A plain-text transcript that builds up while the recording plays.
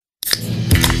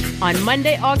On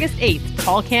Monday, August 8th,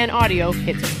 Tall Can Audio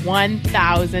hits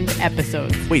 1,000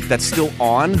 episodes. Wait, that's still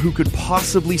on? Who could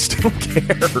possibly still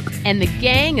care? And the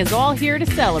gang is all here to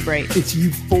celebrate. It's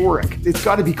euphoric. It's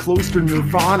got to be close to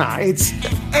Nirvana. It's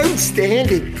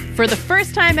outstanding. For the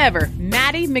first time ever,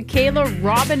 Maddie, Michaela,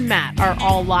 Rob, and Matt are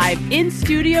all live in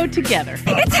studio together.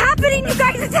 It's happening, you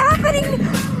guys! It's happening!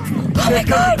 Oh my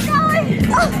God!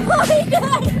 Oh my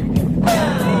God!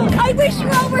 I wish you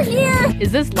all were here!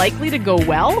 Is this likely to go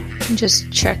well?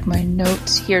 Just check my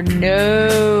notes here.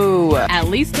 No. At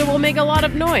least it will make a lot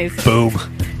of noise. Boom.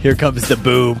 Here comes the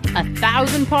boom.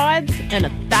 1,000 pods and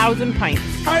 1,000 pints.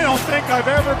 I don't think I've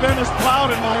ever been as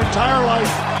proud in my entire life.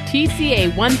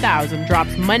 TCA 1000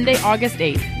 drops Monday, August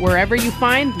 8th, wherever you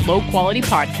find low-quality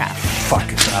podcasts.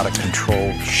 Fuck, it's out of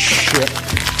control. Shit.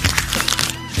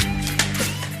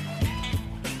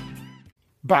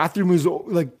 Bathroom is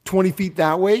like 20 feet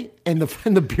that way, and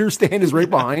the beer stand is right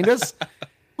behind us.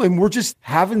 And we're just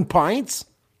having pints,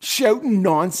 shouting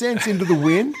nonsense into the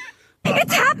wind.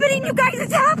 It's happening, you guys!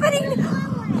 It's happening!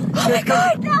 Oh my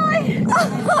God!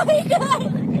 Oh my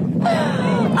God!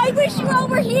 I wish you all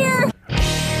were here!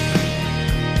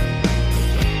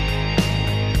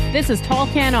 This is Tall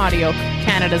Can Audio,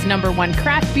 Canada's #1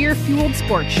 craft beer fueled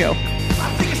sports show.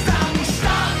 I think it's time we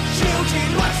stop.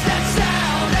 Children, what's that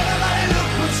sound? Everybody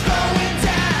look what's going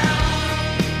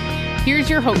down. Here's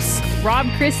your hosts, Rob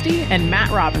Christie and Matt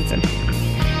Robinson.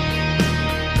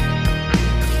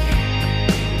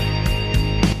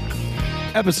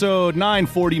 Episode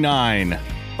 949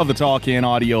 of the Tall Can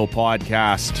Audio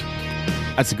podcast.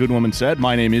 As a good woman said,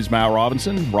 my name is Matt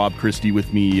Robinson. Rob Christie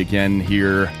with me again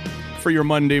here for your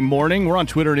Monday morning. We're on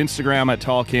Twitter and Instagram at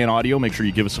Tall Can Audio. Make sure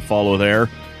you give us a follow there.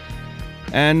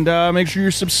 And make sure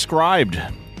you're subscribed,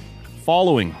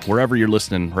 following wherever you're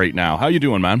listening right now. How you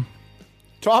doing, man?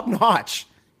 Top notch.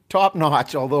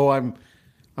 Although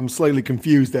I'm slightly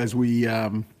confused as we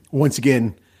once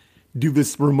again do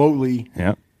this remotely.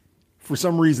 Yeah. For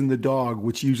some reason, the dog,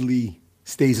 which usually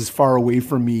stays as far away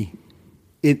from me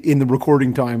in the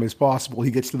recording time as possible,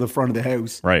 he gets to the front of the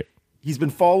house. Right. He's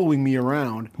been following me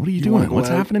around. What are you doing? What's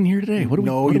happening here today? What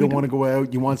you don't want to go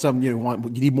out. You want some. You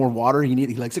need more water.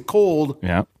 He likes it cold.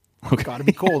 Yeah. Okay. It's got to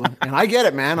be cold. And I get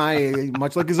it, man. I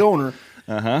much like his owner.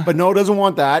 But no, doesn't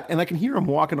want that. And I can hear him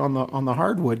walking on the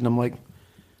hardwood, and I'm like,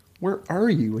 "Where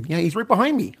are you?" And yeah, he's right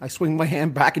behind me. I swing my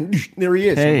hand back, and there he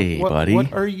is. Hey, like, buddy.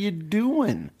 What are you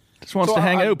doing? Just wants to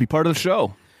hang out, be part of the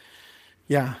show.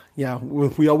 Yeah.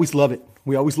 We always love it.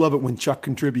 We always love it when Chuck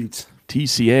contributes.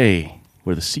 TCA,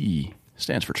 where the C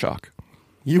stands for Chuck.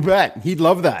 You bet. He'd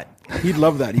love that. He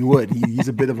would. He's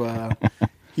a bit of a...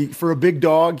 for a big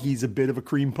dog, he's a bit of a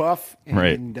cream puff.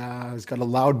 And he's got a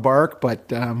loud bark,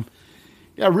 but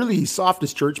really soft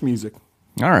as church music.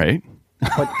 All right.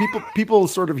 But people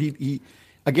sort of... He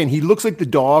looks like the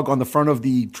dog on the front of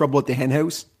the Trouble at the Hen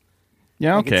House.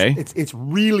 Yeah, okay. It's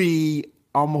really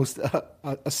almost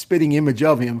a spitting image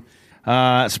of him.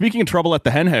 Speaking of Trouble at the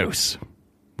Hen House,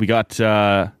 we got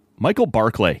Michael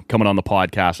Barclay coming on the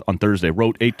podcast on Thursday.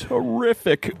 Wrote a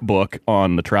terrific book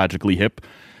on the Tragically Hip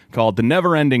called The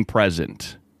Never-Ending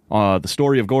Present, the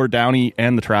story of Gord Downie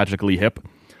and the Tragically Hip.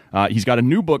 He's got a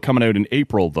new book coming out in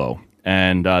April, though,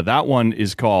 and that one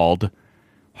is called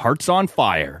Hearts on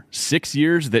Fire, 6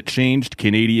 Years That Changed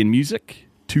Canadian Music,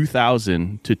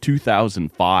 2000 to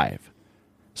 2005.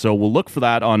 So we'll look for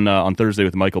that on Thursday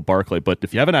with Michael Barclay. But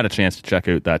if you haven't had a chance to check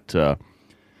out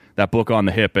that book on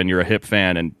the hip, and you're a hip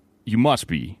fan, and you must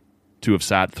be to have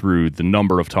sat through the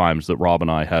number of times that Rob and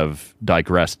I have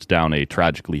digressed down a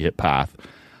tragically hip path,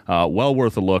 well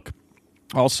worth a look.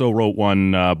 Also wrote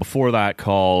one before that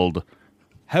called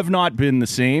Have Not Been the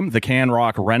Same, The Can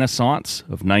Rock Renaissance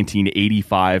of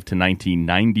 1985 to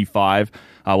 1995.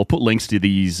 We'll put links to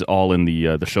these all in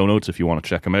the show notes if you want to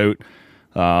check them out.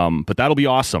 But that'll be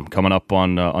awesome coming up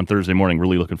on Thursday morning.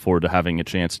 Really looking forward to having a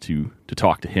chance to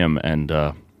talk to him. And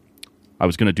I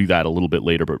was going to do that a little bit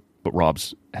later, but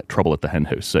Rob's Trouble at the Hen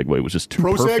House segue was just too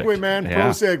perfect. Segue, man. Yeah.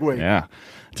 Pro segue. Yeah,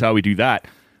 that's how we do that.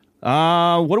 What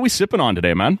are we sipping on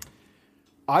today, man?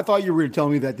 I thought you were going to tell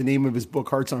me that the name of his book,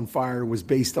 Hearts on Fire, was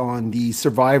based on the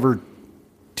Survivor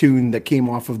tune that came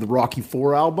off of the Rocky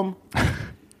IV album.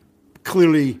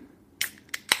 Clearly...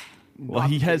 Well,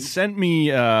 he has sent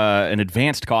me an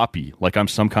advanced copy, like I'm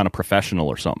some kind of professional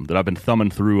or something, that I've been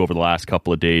thumbing through over the last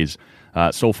couple of days.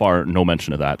 So far, no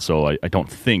mention of that, so I don't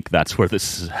think that's where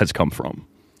this has come from.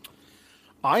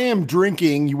 I am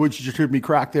drinking, which you just heard me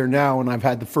crack there now, and I've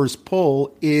had the first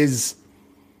pull, it's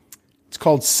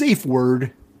called Safe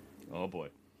Word. Oh, boy.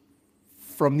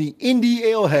 From the Indie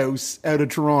Ale House out of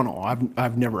Toronto.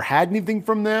 I've never had anything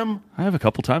from them. I have a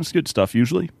couple times. Good stuff,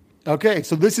 usually. Okay,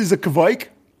 so this is a Kvike,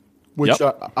 which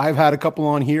Yep. I've had a couple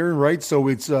on here, right? So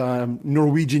it's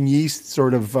Norwegian yeast,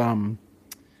 sort of.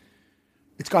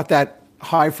 It's got that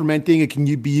high fermenting. It can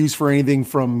be used for anything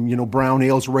from brown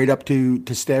ales right up to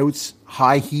stouts.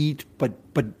 High heat, but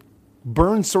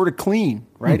burns sort of clean,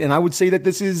 right? And I would say that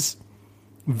this is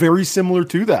very similar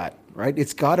to that, right?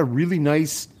 It's got a really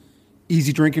nice,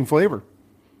 easy drinking flavor.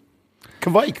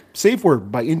 Kvike, safe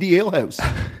word by Indie Ale House.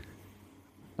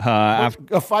 A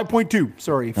 5.2.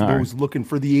 Sorry, for those looking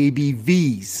for the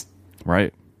ABVs.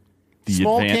 Right. The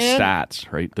Small advanced can?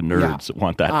 stats, right? The nerds that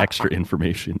want that extra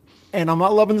information. And I'm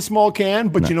not loving the small can,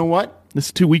 but you know what? This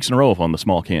is 2 weeks in a row on the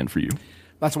small can for you.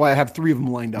 That's why I have 3 of them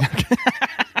lined up.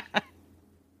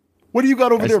 What do you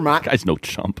got over there, Matt? Guy's no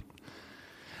chump.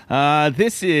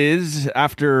 This is,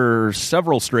 after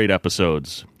several straight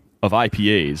episodes of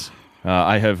IPAs,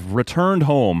 I have returned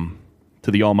home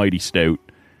to the almighty stout.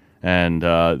 And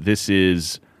this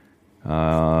is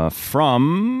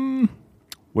from...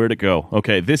 Where'd it go?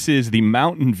 Okay, this is the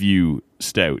Mountain View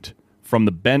Stout from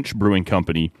the Bench Brewing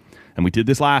Company. And we did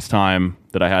this last time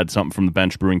that I had something from the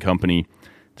Bench Brewing Company.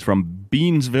 It's from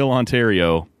Beansville,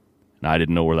 Ontario. And I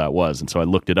didn't know where that was. And so I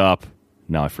looked it up.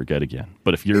 Now I forget again.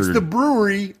 But if you're... It's the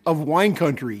brewery of wine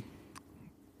country.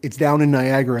 It's down in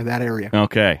Niagara, that area.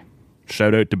 Okay.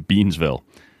 Shout out to Beansville.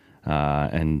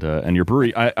 And your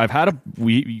brewery. I've had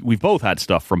we've both had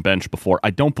stuff from Bench before. I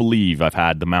don't believe I've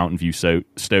had the Mountain View Stout.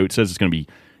 It says it's going to be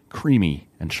creamy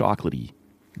and chocolatey,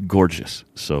 gorgeous.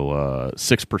 So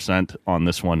 6% on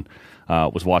this one.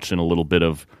 Was watching a little bit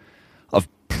of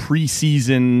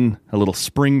preseason, a little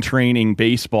spring training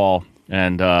baseball,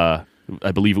 and I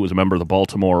believe it was a member of the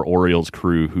Baltimore Orioles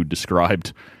crew who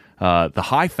described the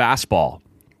high fastball.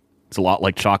 It's a lot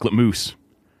like chocolate mousse.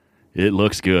 It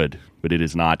looks good, but it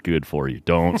is not good for you.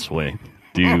 Don't swing.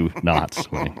 Do not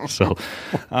swing. So,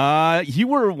 why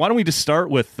don't we just start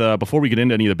with, before we get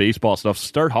into any of the baseball stuff,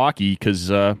 start hockey, because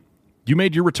you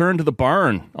made your return to the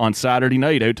barn on Saturday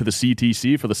night out to the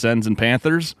CTC for the Sens and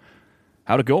Panthers.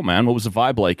 How'd it go, man? What was the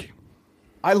vibe like?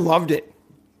 I loved it.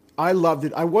 I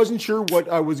wasn't sure what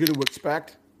I was going to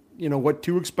expect, what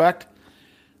to expect.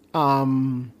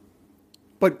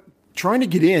 But trying to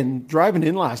get in, driving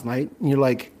in last night, and you're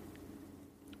like,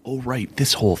 oh, right,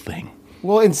 this whole thing.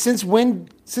 Well, and since when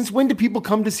do people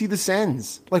come to see the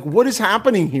Sens? Like, what is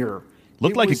happening here?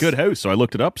 Looked like a good house, so I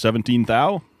looked it up.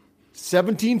 17,000.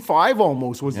 17.5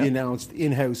 almost was the announced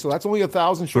in-house, so that's only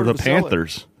 1,000 short for of the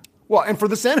Panthers. Well, and for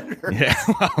the Senator. Yeah,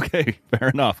 okay, fair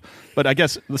enough. But I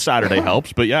guess the Saturday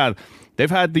helps. But yeah, they've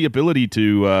had the ability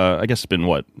to, I guess it's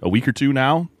been, a week or two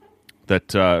now?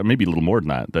 That maybe a little more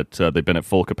than that they've been at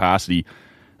full capacity.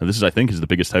 And this is, I think, the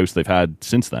biggest house they've had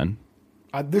since then.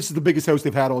 This is the biggest house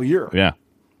they've had all year. Yeah.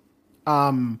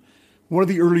 One of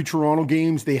the early Toronto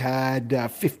games, they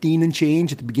had 15 and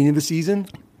change at the beginning of the season.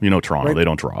 Toronto, right? They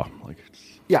don't draw.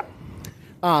 Yeah.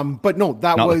 But no,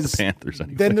 that not was like the Panthers.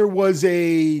 Anyway. Then there was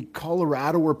a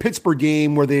Colorado or Pittsburgh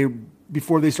game where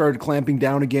before they started clamping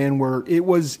down again, where it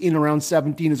was in around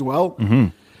 17 as well. Mm-hmm.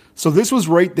 So this was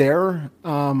right there.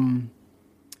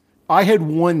 I had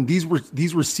won. These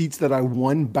were seats that I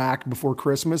won back before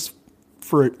Christmas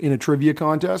in a trivia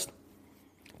contest.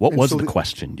 What was the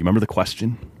question? Do you remember the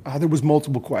question? There was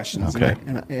multiple questions. Okay.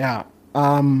 Yeah.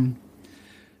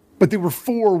 But there were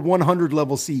 4 100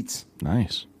 level seats.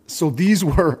 Nice. So these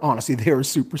were, honestly, they were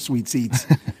super sweet seats.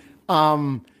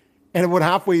 And about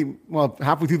halfway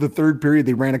through the third period,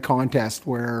 they ran a contest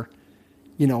where,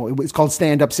 it was called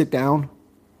Stand Up, Sit Down,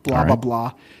 blah, blah,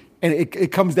 blah. And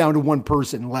it comes down to one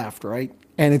person left, right?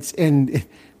 And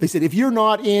they said, if you're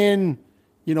not in,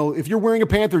 if you're wearing a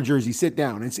Panther jersey, sit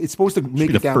down. It's supposed to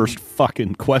make it down. The first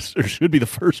fucking question, or should be the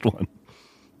first one.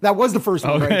 That was the first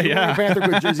one, okay, right? If you're wearing a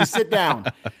Panther jersey, sit down.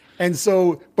 And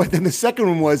so, but then the second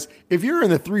one was, if you're in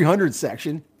the 300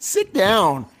 section, sit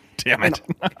down. Damn it.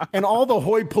 And all the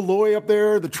hoi polloi up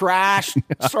there, the trash,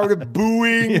 started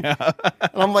booing. Yeah.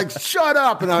 And I'm like, shut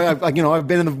up. And I've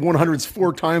been in the 100s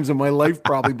 4 times in my life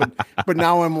probably, but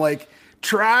now I'm like,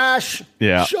 trash,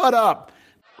 shut up.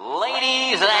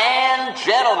 Ladies and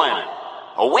gentlemen,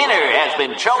 a winner has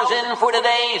been chosen for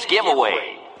today's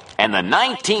giveaway. And the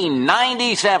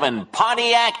 1997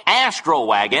 Pontiac Astro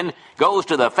Wagon goes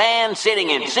to the fan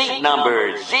sitting in seat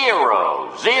number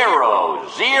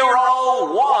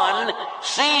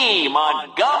 0001C,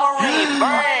 Montgomery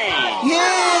Burns.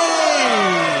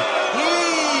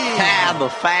 Yeah, the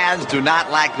fans do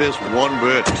not like this one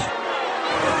bit.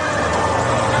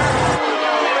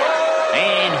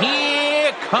 And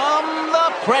here come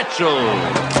the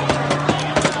pretzels.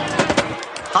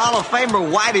 Hall of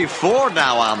Famer Whitey Ford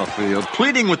now on the field,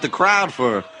 pleading with the crowd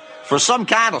for for some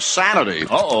kind of sanity.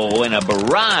 Uh-oh, and a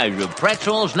barrage of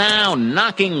pretzels now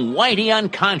knocking Whitey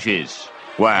unconscious.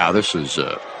 Wow, this is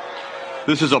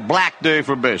a black day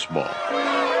for baseball.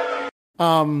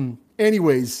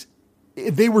 Anyways,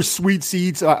 they were sweet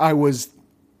seats. I was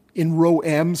in row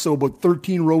M, so about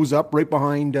 13 rows up, right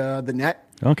behind the net.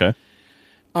 Okay.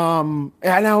 And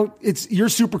now you're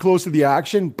super close to the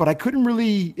action, but I couldn't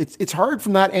really. It's hard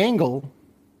from that angle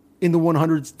in the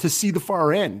 100s to see the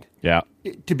far end. Yeah.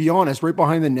 To be honest, right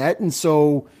behind the net, and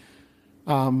so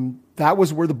that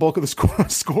was where the bulk of the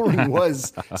scoring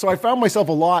was. So I found myself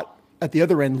a lot at the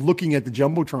other end, looking at the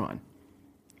jumbotron.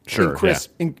 Sure.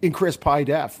 In crisp high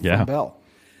def Yeah. from Bell.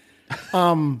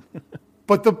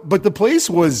 But the place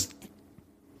was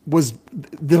the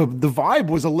vibe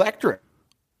was electric.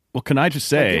 Well, can I just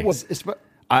say,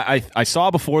 I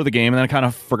saw before the game and then I kind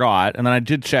of forgot, and then I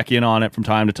did check in on it from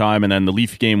time to time, and then the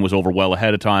Leaf game was over well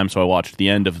ahead of time, so I watched the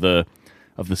end of the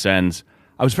Sens.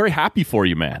 I was very happy for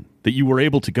you, man, that you were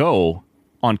able to go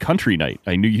on country night.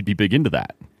 I knew you'd be big into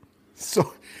that.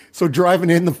 So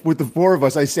driving in with the four of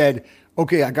us, I said,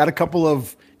 okay, I got a couple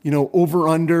of,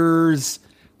 over-unders.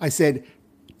 I said,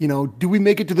 do we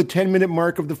make it to the 10-minute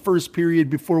mark of the first period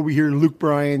before we hear Luke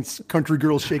Bryan's Country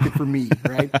Girls Shake It For Me,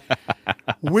 right?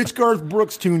 Which Garth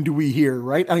Brooks tune do we hear,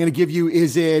 right? I'm going to give you,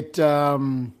 is it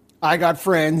I Got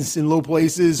Friends in Low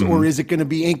Places, or is it going to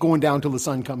be Ain't Going Down Till the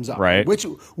Sun Comes Up? Right.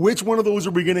 Which one of those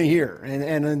are we going to hear?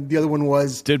 And the other one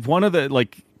was... Did one of the,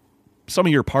 some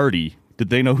of your party, did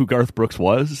they know who Garth Brooks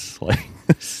was?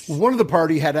 One of the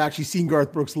party had actually seen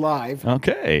Garth Brooks live.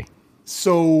 Okay.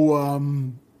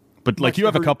 So... But you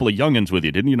have a couple of youngins with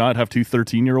you, didn't you not have two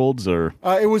 13-year-olds? Or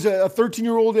it was a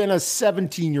 13-year-old and a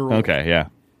 17-year-old. Okay, yeah.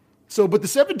 So, but the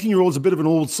 17-year-old is a bit of an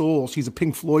old soul. She's a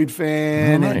Pink Floyd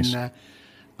fan. Oh, nice.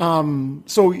 And,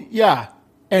 so yeah,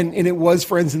 and it was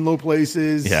Friends in Low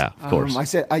Places. Yeah, of course. I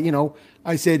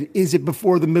said, is it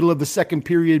before the middle of the second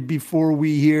period before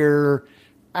we hear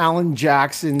Alan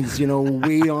Jackson's,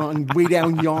 way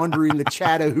down yonder in the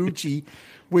Chattahoochee?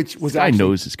 Which was guy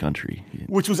knows his country.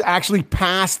 Which was actually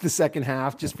past the second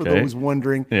half, just for those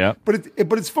wondering. Yeah. But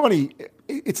it's funny.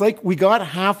 It's like we got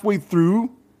halfway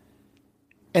through,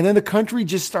 and then the country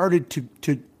just started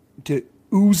to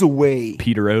ooze away,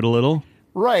 peter out a little.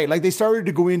 Right, like they started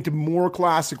to go into more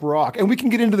classic rock, and we can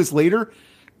get into this later.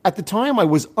 At the time, I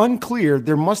was unclear.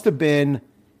 There must have been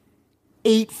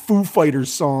 8 Foo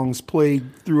Fighters songs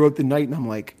played throughout the night, and I'm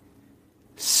like,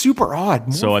 super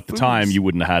odd. So at the time, you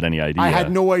wouldn't have had any idea. I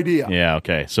had no idea. Yeah,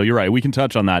 okay. So you're right. We can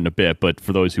touch on that in a bit, but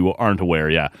for those who aren't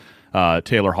aware,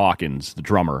 Taylor Hawkins, the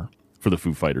drummer for the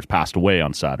Foo Fighters, passed away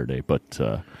on Saturday, but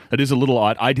it is a little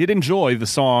odd. I did enjoy the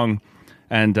song,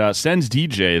 and Sens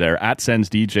DJ there, at Sens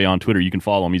DJ on Twitter, you can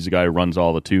follow him. He's the guy who runs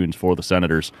all the tunes for the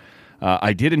Senators.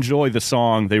 I did enjoy the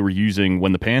song they were using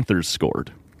when the Panthers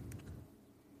scored.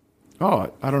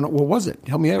 Oh, I don't know. What was it?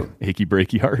 Help me out. Hickey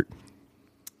Breaky Heart.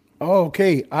 Oh,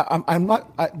 okay. I'm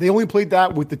not. They only played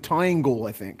that with the tying goal,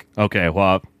 I think. Okay,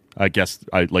 well, I guess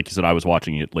like you said, I was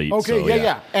watching it late. Okay, so,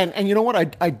 yeah. And you know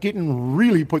what? I didn't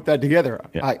really put that together.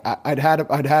 Yeah. I'd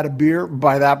had a beer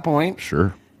by that point.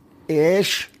 Sure.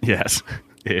 Ish. Yes.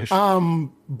 Ish.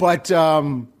 But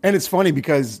and it's funny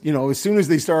because as soon as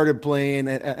they started playing,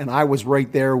 and I was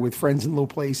right there with Friends in Low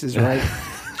Places, right,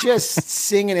 just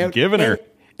singing it, giving her,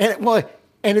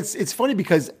 And it's funny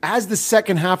because as the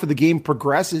second half of the game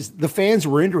progresses, the fans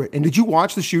were into it. And did you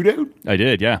watch the shootout? I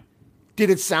did, yeah. Did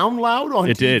it sound loud on TV?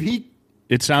 It did.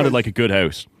 It sounded like a good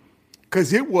house.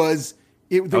 Because it was.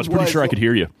 I was pretty sure I could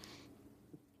hear you.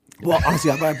 Well,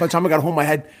 honestly, by the time I got home, I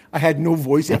had no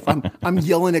voice. I'm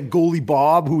yelling at goalie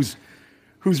Bob, who's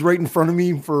right in front of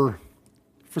me for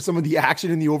some of the action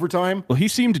in the overtime. Well, he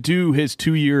seemed to do his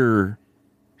 2-year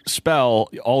spell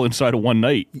all inside of one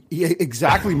night. Yeah,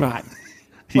 exactly, Matt.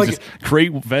 He's just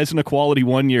great Vezina quality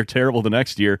 1 year, terrible the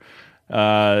next year.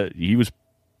 He was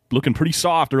looking pretty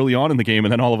soft early on in the game,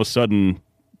 and then all of a sudden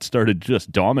started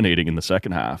just dominating in the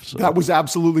second half. So. That was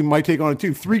absolutely my take on it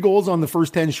too. 3 goals on the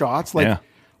first 10 shots.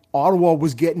 Ottawa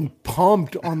was getting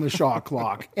pumped on the shot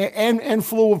clock and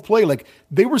flow of play. Like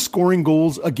they were scoring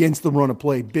goals against the run of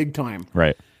play big time.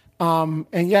 Right. And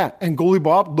goalie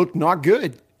Bob looked not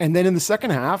good. And then in the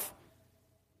second half,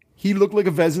 he looked like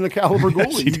a Vezina caliber goalie.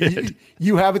 Yes, he did.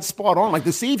 You have it spot on. Like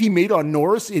the save he made on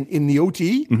Norris in the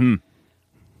OT,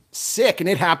 sick. And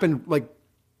it happened like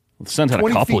the Sens had a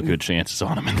couple of good chances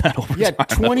on him in that overtime. Yeah,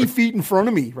 20 feet in front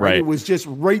of me. Right? It was just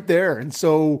right there. And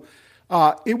so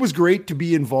it was great to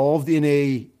be involved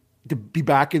to be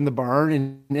back in the barn.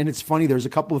 And it's funny, there's a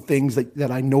couple of things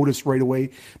that I noticed right away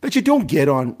that you don't get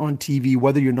on TV,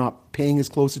 whether you're not paying as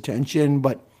close attention.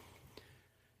 But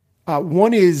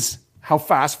one is how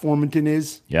fast Formanton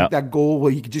is. Yeah. That goal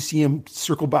where you could just see him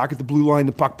circle back at the blue line,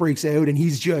 the puck breaks out, and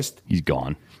he's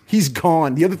gone. He's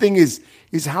gone. The other thing is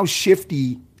how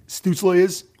shifty Stützle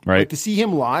is. Right. Like, to see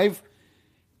him live,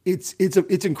 it's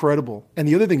incredible. And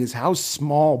the other thing is how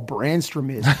small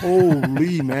Brandstrom is.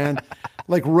 Holy man.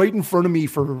 Like, right in front of me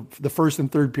for the first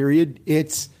and third period,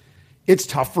 it's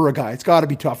tough for a guy. It's got to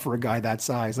be tough for a guy that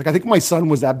size. Like, I think my son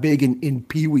was that big in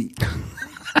Pee-wee.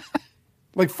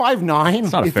 Like 5'9".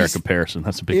 It's not a fair comparison.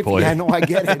 That's a big boy. Yeah, no, I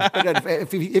get it. But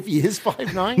if he is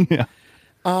 5'9". Yeah.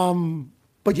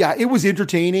 But yeah, it was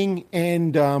entertaining,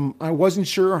 and I wasn't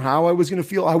sure how I was going to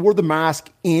feel. I wore the mask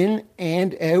in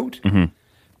and out. Mm-hmm.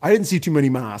 I didn't see too many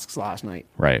masks last night.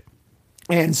 Right.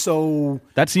 And so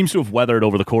that seems to have weathered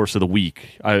over the course of the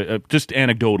week. Just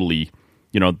anecdotally,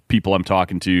 people I'm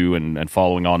talking to and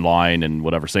following online and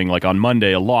whatever, saying like on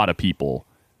Monday, a lot of people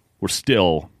were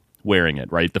still wearing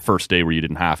it, right? The first day where you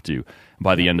didn't have to.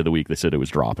 By the end of the week, they said it was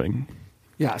dropping.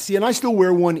 Yeah. See, and I still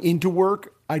wear one into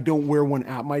work. I don't wear one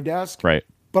at my desk. Right.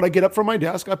 But I get up from my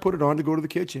desk, I put it on to go to the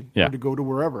kitchen or to go to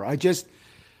wherever. I just,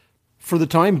 for the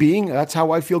time being, that's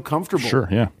how I feel comfortable. Sure,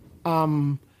 yeah.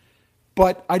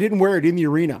 But I didn't wear it in the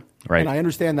arena. Right. And I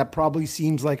understand that probably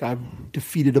seems like I've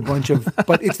defeated a bunch of,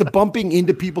 but it's the bumping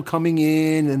into people coming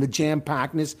in and the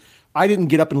jam-packedness. I didn't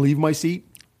get up and leave my seat.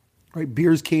 Right.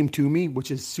 Beers came to me,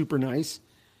 which is super nice.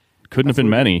 Couldn't have been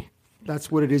many.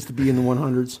 That's what it is to be in the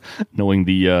 100s. Knowing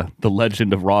the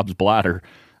legend of Rob's bladder.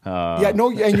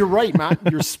 And you're right, Matt.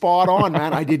 You're spot on,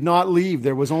 man. I did not leave.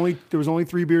 There was only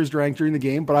 3 beers drank during the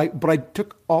game, but I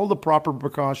took all the proper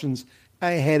precautions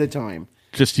ahead of time.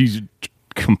 Just he's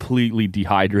completely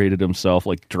dehydrated himself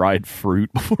like dried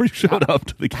fruit before he showed up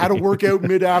to the game. Had to work out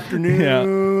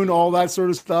mid-afternoon, all that sort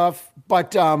of stuff.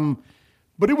 But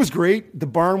it was great. The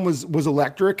barn was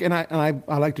electric, and I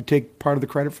like to take part of the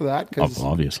credit for that.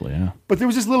 Obviously, yeah. But there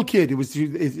was this little kid.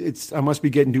 I must be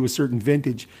getting to a certain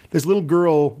vintage. This little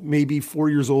girl, maybe 4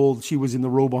 years old. She was in the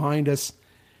row behind us,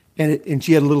 and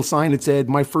she had a little sign that said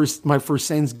 "My first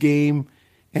Sens game,"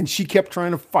 and she kept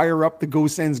trying to fire up the "Go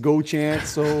Sens Go" chant.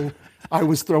 So I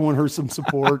was throwing her some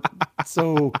support.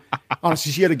 So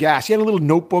honestly, she had a gas. She had a little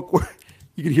notebook where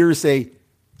you could hear her say,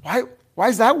 "Why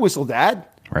is that whistle, Dad?"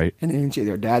 Right. And then she'd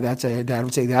say, Dad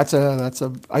would say, that's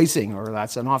a icing, or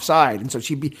that's an offside. And so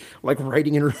she'd be like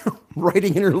writing in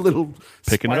her little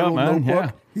picking it up, man.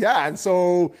 Notebook. Yeah. And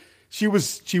so she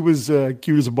was cute as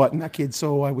a button, that kid.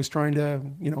 So I was trying to,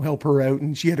 help her out,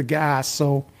 and she had a gas.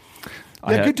 So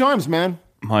good times, man.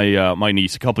 My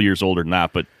niece, a couple years older than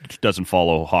that, but doesn't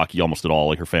follow hockey almost at all.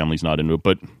 Like, her family's not into it.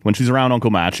 But when she's around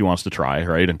Uncle Matt, she wants to try,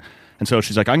 right? And so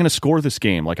she's like, I'm going to score this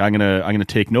game. Like, I'm going to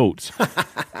take notes.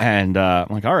 And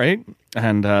I'm like, all right.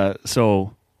 And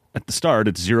so at the start,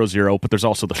 it's 0-0, but there's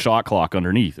also the shot clock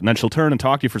underneath. And then she'll turn and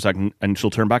talk to you for a second, and she'll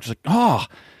turn back. She's like,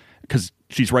 because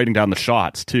she's writing down the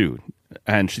shots too.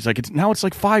 And she's like, it's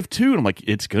like 5-2. And I'm like,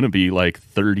 it's going to be like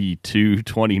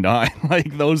 32-29.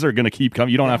 Like, those are going to keep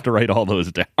coming. You don't have to write all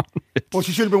those down. Well,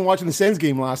 she should have been watching the Sens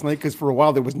game last night, because for a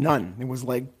while there was none. It was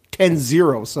like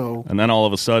 10-0. So, and then all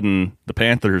of a sudden, the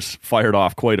Panthers fired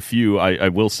off quite a few. I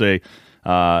will say,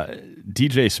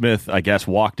 DJ Smith, I guess,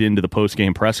 walked into the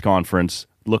post-game press conference,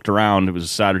 looked around. It was a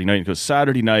Saturday night. He goes,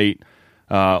 Saturday night,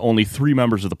 only 3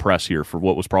 members of the press here for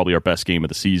what was probably our best game of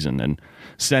the season. And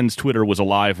Sens Twitter was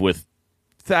alive with,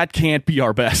 that can't be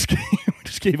our best game. We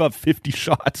just gave up 50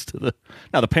 shots to the...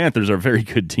 Now, the Panthers are a very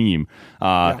good team,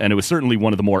 and it was certainly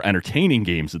one of the more entertaining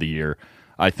games of the year.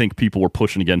 I think people were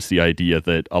pushing against the idea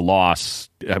that a loss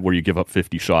where you give up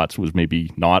 50 shots was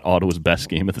maybe not Ottawa's best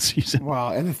game of the season.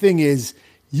 Wow. And the thing is,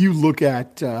 you look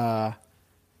at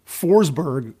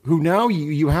Forsberg, who now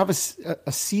you have a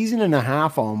season and a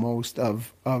half almost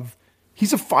of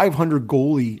he's a 500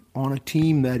 goalie on a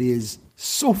team that is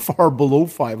so far below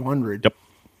 500. Yep.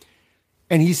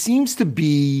 And he seems to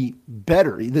be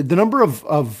better. The number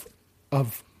of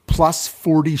plus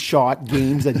 40 shot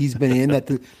games that he's been in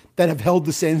that have held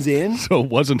the Sens in. So it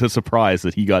wasn't a surprise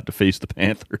that he got to face the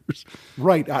Panthers.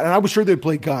 Right. And I was sure they'd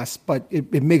play Gus, but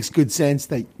it makes good sense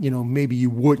that, maybe you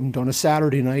wouldn't on a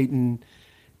Saturday night.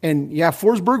 And yeah,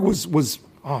 Forsberg was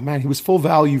oh man, he was full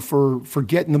value for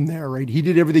getting them there, right? He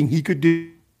did everything he could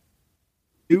do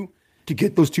to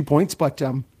get those 2 points. But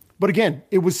again,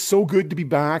 it was so good to be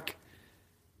back.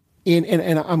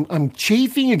 And I'm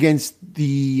chafing against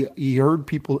you heard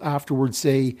people afterwards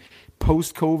say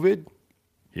post-COVID.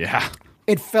 Yeah.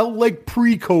 It felt like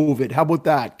pre-COVID. How about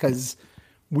that? Because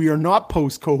we are not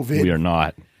post-COVID. We are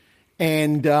not.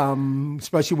 And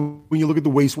especially when you look at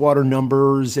the wastewater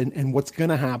numbers and what's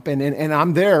going to happen. And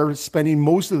I'm there spending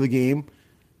most of the game,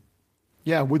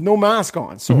 with no mask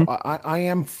on. So I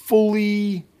am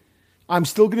fully I'm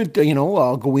still going to,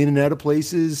 I'll go in and out of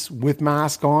places with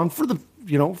mask on for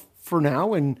for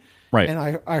now. And right.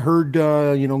 And I heard,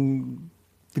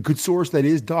 the good source that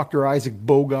is Dr. Isaac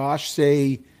Bogosh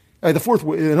say the fourth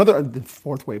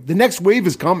wave, the next wave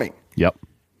is coming. Yep.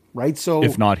 Right. So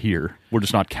if not here, we're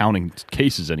just not counting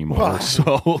cases anymore.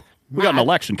 So we got an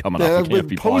election coming up.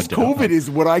 Post-COVID is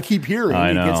what I keep hearing.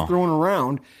 I know. It gets thrown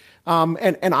around.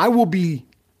 And I will be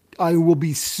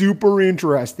super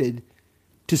interested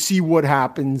to see what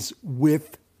happens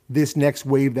with this next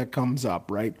wave that comes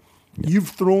up, right? Yep. You've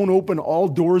thrown open all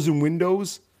doors and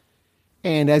windows.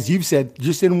 And as you've said,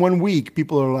 just in 1 week,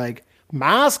 people are like,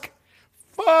 mask?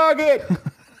 Fuck it.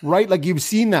 Right? Like you've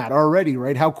seen that already,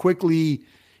 right? How quickly.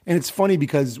 And it's funny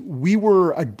because we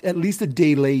were at least a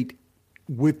day late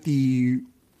with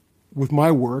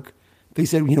my work. They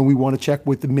said, we want to check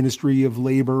with the Ministry of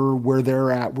Labor where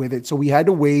they're at with it. So we had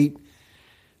to wait.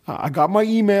 I got my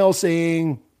email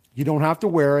saying you don't have to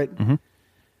wear it.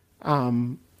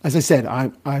 Mm-hmm. As I said,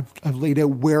 I've laid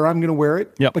out where I'm going to wear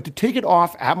it. Yep. But to take it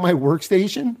off at my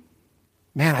workstation,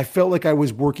 man, I felt like I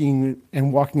was working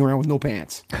and walking around with no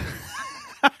pants.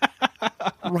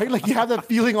 Right? Like you have that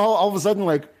feeling all of a sudden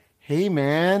like, hey,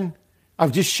 man,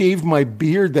 I've just shaved my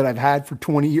beard that I've had for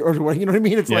 20 years. You know what I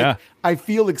mean? It's like I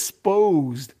feel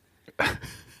exposed.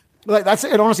 Like that's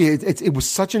it. Honestly, it was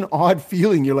such an odd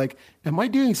feeling. You're like, am I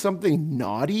doing something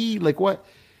naughty? Like what?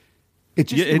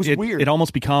 It was weird. It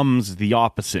almost becomes the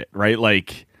opposite, right?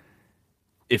 Like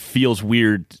it feels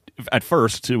weird. At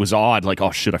first, it was odd. Like,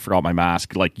 oh shit, I forgot my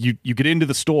mask. Like you get into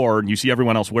the store and you see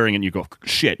everyone else wearing it and you go,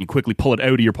 shit, and you quickly pull it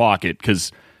out of your pocket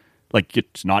because like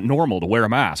it's not normal to wear a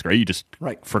mask, right? You just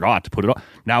forgot to put it on.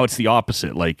 Now it's the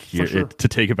opposite. Like to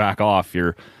take it back off.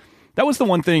 That was the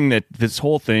one thing that this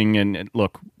whole thing, and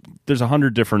look, there's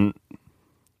 100 different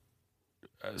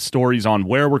stories on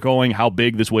where we're going, how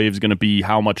big this wave is going to be,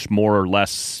 how much more or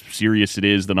less serious it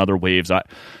is than other waves.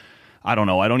 I don't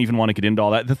know. I don't even want to get into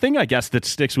all that. The thing I guess that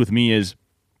sticks with me is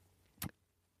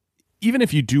even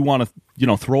if you do want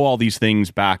to, throw all these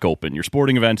things back open, your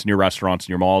sporting events and your restaurants and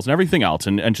your malls and everything else,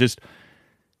 and just,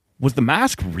 was the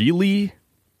mask really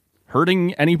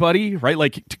hurting anybody, right?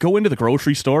 Like to go into the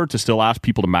grocery store to still ask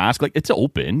people to mask, like it's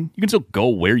open. You can still go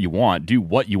where you want, do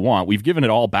what you want. We've given it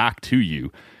all back to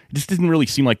you. It just didn't really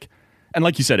seem like, and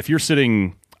like you said, if you're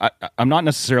sitting, I'm not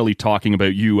necessarily talking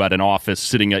about you at an office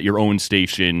sitting at your own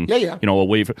station,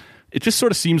 away from, it just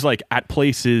sort of seems like at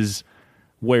places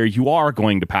where you are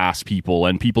going to pass people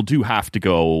and people do have to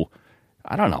go,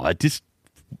 I don't know,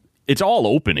 it's all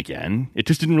open again. It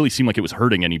just didn't really seem like it was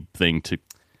hurting anything to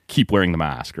keep wearing the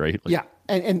mask, right? Like, yeah.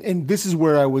 And this is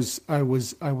where I was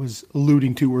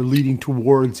alluding to or leading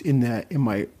towards in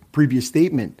my previous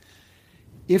statement.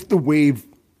 If the wave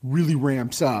really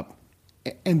ramps up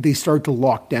and they start to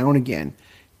lock down again,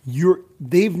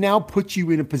 they've now put you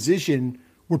in a position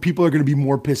where people are going to be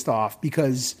more pissed off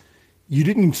because you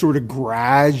didn't sort of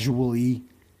gradually,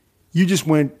 you just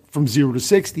went from 0 to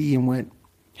 60 and went,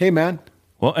 hey man.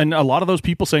 Well, and a lot of those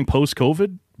people saying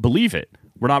post-COVID believe it.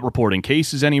 We're not reporting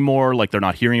cases anymore. Like they're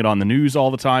not hearing it on the news all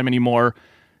the time anymore.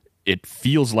 It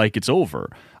feels like it's over.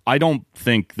 I don't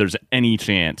think there's any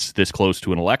chance this close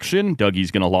to an election,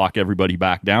 Dougie's going to lock everybody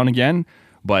back down again.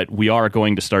 But we are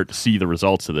going to start to see the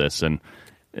results of this. And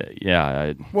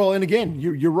well, and again,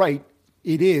 you're right.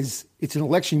 It's an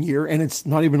election year, and it's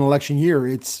not even an election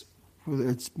year.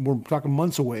 We're talking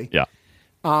months away. Yeah.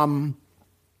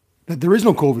 That there is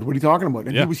no COVID. What are you talking about?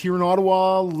 And he was here in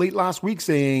Ottawa late last week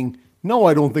saying, no,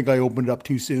 I don't think I opened it up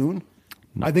too soon.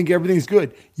 No. I think everything's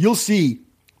good. You'll see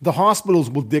the hospitals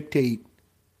will dictate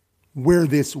where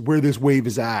this wave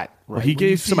is at. Right? Well, he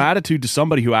gave some attitude to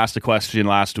somebody who asked a question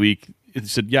last week. He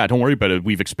said, yeah, don't worry about it.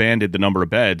 We've expanded the number of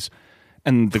beds.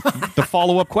 And the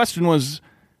follow-up question was,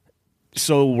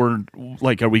 so we're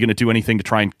like, are we going to do anything to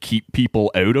try and keep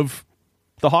people out of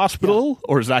the hospital? Yeah.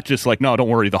 Or is that just like, no, don't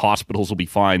worry, the hospitals will be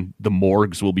fine, the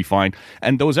morgues will be fine,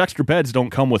 and those extra beds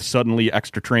don't come with suddenly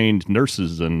extra trained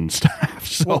nurses and staff?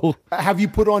 So have you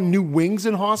put on new wings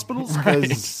in hospitals?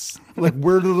 Because like,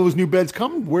 where do those new beds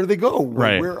come? Where do they go?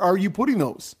 Where are you putting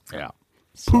those? Yeah.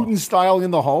 Putin style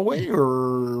in the hallway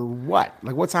or what?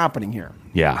 Like, what's happening here?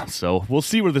 Yeah, so we'll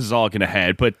see where this is all going to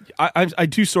head. But I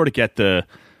do sort of get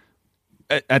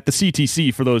at the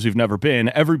CTC, for those who've never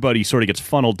been, everybody sort of gets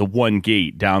funneled to one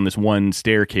gate down this one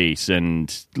staircase,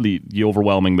 and the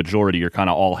overwhelming majority are kind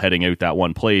of all heading out that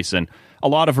one place. And a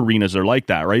lot of arenas are like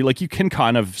that, right? Like you can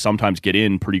kind of sometimes get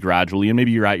in pretty gradually, and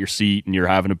maybe you're at your seat and you're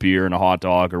having a beer and a hot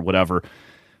dog or whatever.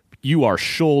 You are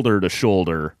shoulder to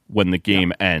shoulder when the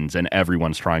game ends and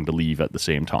everyone's trying to leave at the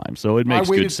same time. So it makes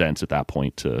good sense at that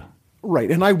point to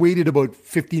Right, and I waited about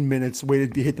 15 minutes,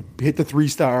 waited to hit the 3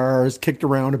 stars, kicked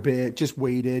around a bit, just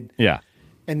waited. Yeah.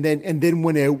 And then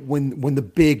when the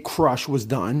big crush was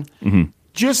done,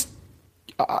 just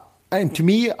and to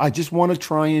me, I just want to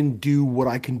try and do what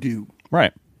I can do.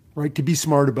 Right. Right, to be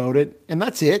smart about it, and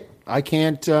that's it. I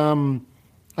can't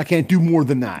do more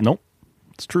than that. Nope.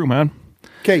 It's true, man.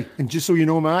 Okay, and just so you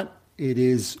know, Matt, it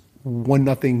is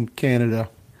 1-0 Canada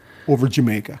over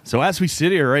Jamaica. So as we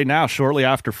sit here right now, shortly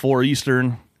after 4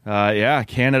 Eastern,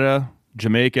 Canada,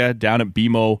 Jamaica, down at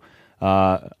BMO,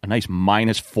 a nice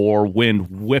 -4 wind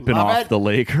whipping off the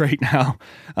lake right now.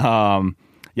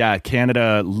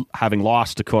 Canada having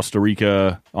lost to Costa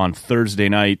Rica on Thursday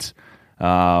night,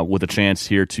 with a chance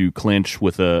here to clinch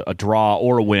with a draw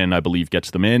or a win, I believe,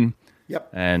 gets them in. Yep.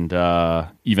 And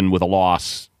even with a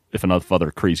loss, if enough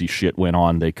other crazy shit went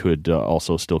on, they could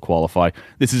also still qualify.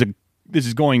 This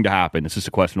is going to happen. It's just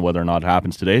a question of whether or not it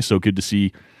happens today. So good to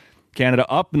see Canada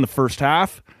up in the first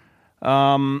half.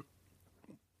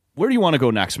 Where do you want to go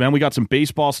next, man? We got some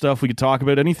baseball stuff we could talk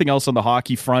about. Anything else on the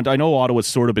hockey front? I know Ottawa's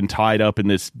sort of been tied up in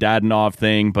this Dadonov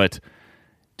thing, but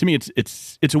to me,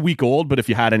 it's a week old. But if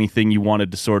you had anything you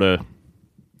wanted to sort of,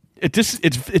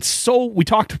 it's so. We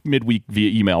talked midweek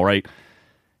via email, right?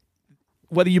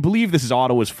 Whether you believe this is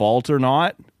Ottawa's fault or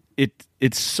not,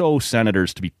 it's so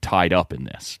Senators to be tied up in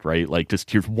this, right? Like, just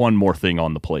here's one more thing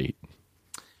on the plate.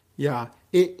 Yeah,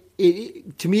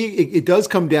 to me, it does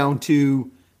come down to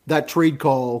that trade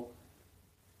call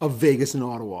of Vegas and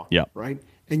Ottawa. Yeah. Right.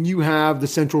 And you have the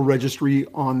Central Registry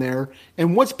on there.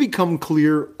 And what's become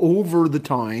clear over the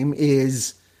time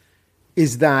is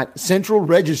that Central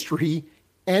Registry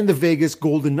and the Vegas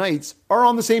Golden Knights are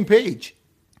on the same page.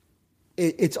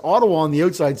 It's Ottawa on the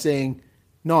outside saying,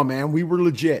 no, man, we were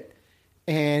legit.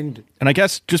 And I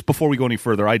guess just before we go any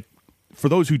further, for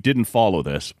those who didn't follow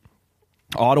this,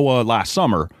 Ottawa last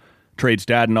summer trades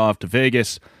Dadonov to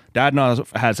Vegas.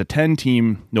 Dadonov has a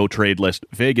 10-team no-trade list.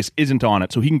 Vegas isn't on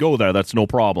it, so he can go there. That's no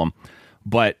problem.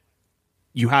 But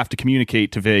you have to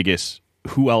communicate to Vegas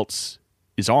who else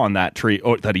is on that trade,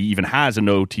 or that he even has a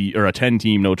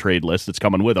 10-team no-trade list that's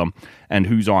coming with him, and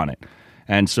who's on it.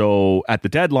 And so at the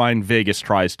deadline, Vegas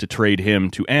tries to trade him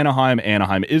to Anaheim.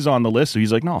 Anaheim is on the list, so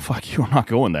he's like, no, fuck you, I'm not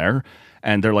going there.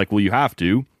 And they're like, well, you have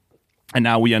to. And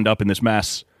now we end up in this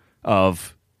mess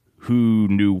of who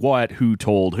knew what, who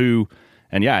told who.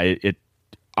 And yeah,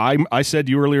 I said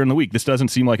to you earlier in the week, this doesn't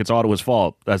seem like it's Ottawa's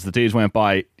fault. As the days went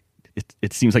by,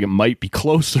 it seems like it might be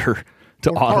closer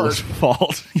to Ottawa's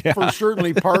fault. Yeah. For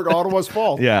certainly part Ottawa's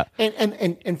fault. Yeah.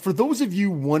 And for those of you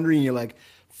wondering, you're like,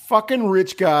 fucking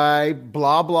rich guy,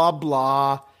 blah, blah,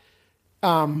 blah.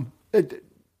 Evgeny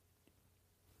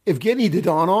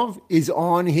Dadonov is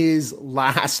on his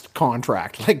last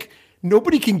contract. Like,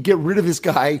 nobody can get rid of this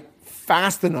guy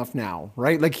fast enough now,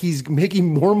 right? Like, he's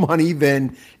making more money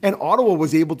and Ottawa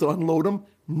was able to unload him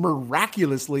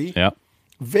miraculously. Yeah.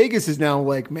 Vegas is now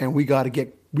like, man, we got to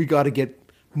get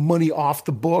money off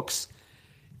the books.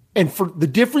 And for the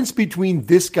difference between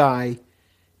this guy,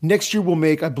 next year we'll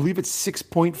make, I believe it's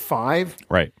 6.5.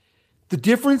 Right. The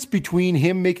difference between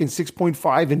him making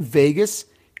 6.5 in Vegas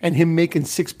and him making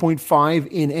 6.5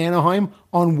 in Anaheim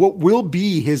on what will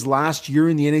be his last year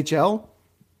in the NHL.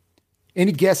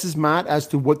 Any guesses, Matt, as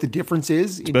to what the difference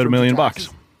is? It's about $1 million.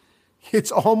 It's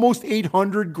almost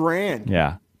 $800,000.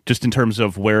 Yeah. Just in terms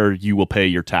of where you will pay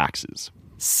your taxes.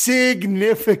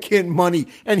 Significant money.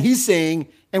 And he's saying,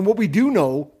 and what we do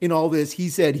know in all this, he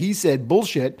said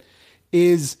bullshit,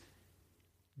 is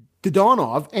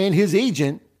Dadonov and his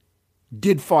agent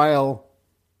did file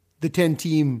the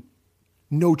 10-team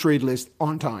no-trade list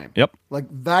on time. Yep. Like,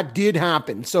 that did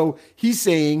happen. So he's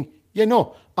saying, yeah,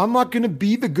 no, I'm not going to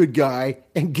be the good guy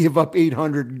and give up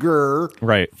 800 grr.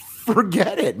 Right.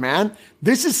 Forget it, man.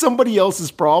 This is somebody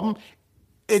else's problem.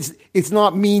 It's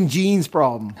not Mean Gene's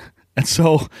problem. And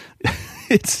so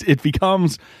it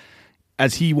becomes,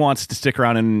 as he wants to stick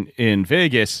around in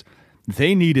Vegas,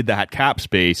 they needed that cap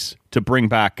space to bring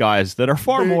back guys that are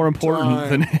far more important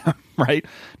than him, right?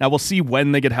 Now, we'll see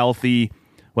when they get healthy,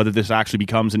 whether this actually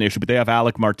becomes an issue, but they have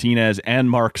Alec Martinez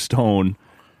and Mark Stone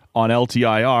on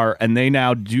LTIR, and they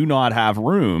now do not have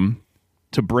room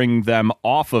to bring them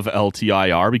off of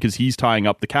LTIR because he's tying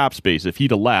up the cap space. If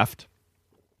he'd have left,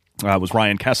 was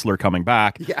Ryan Kessler coming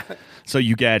back. Yeah. So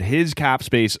you get his cap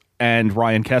space and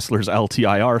Ryan Kessler's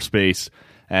LTIR space,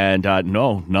 and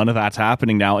no, none of that's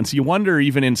happening now. And so you wonder,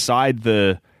 even inside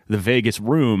the Vegas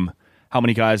room, how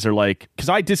many guys are like, because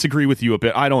I disagree with you a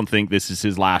bit. I don't think this is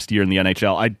his last year in the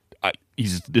NHL.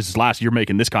 This is his last year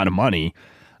making this kind of money.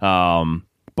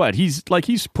 But he's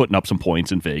putting up some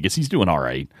points in Vegas. He's doing all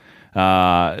right.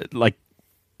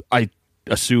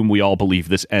 assume we all believe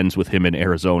this ends with him in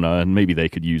Arizona, and maybe they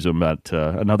could use him at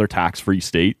another tax-free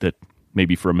state that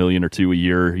maybe for $1 million or $2 million a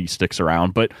year he sticks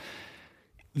around. But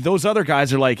those other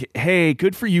guys are like, hey,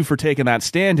 good for you for taking that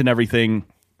stand and everything,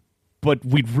 but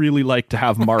we'd really like to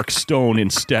have Mark Stone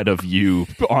instead of you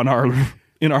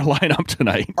in our lineup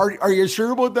tonight. Are you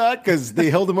sure about that? Because they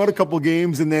held him out a couple of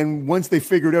games, and then once they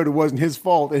figured out it wasn't his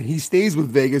fault, and he stays with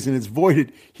Vegas and it's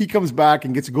voided, he comes back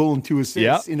and gets a goal and 2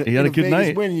 assists. Yeah, he had a good Vegas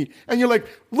night. win. And you're like,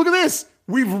 look at this.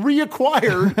 We've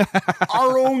reacquired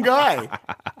our own guy,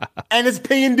 and it's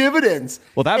paying dividends.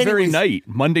 Well, that very night,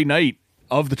 Monday night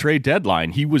of the trade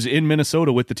deadline, he was in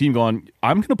Minnesota with the team going,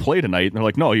 I'm going to play tonight. And they're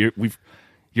like, no, you're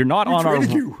not on our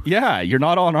you're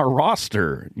not on our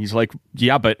roster. He's like,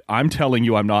 yeah, but I'm telling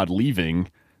you I'm not leaving,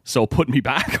 so put me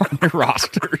back on your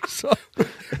roster. So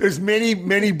there's many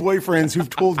boyfriends who've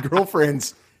told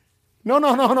girlfriends,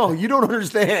 no, you don't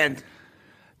understand.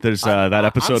 There's that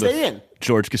episode of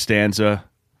George Costanza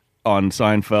on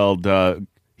Seinfeld.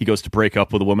 He goes to break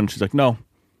up with a woman. She's like, no.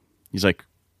 He's like,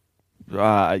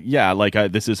 yeah, like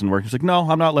this isn't working. He's like, no,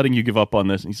 I'm not letting you give up on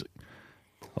this. And he's like,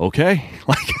 okay,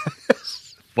 like.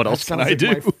 What else can I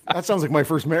do? That sounds like my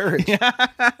first marriage.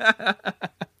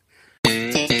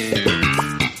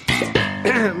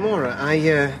 Maura,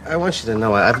 I want you to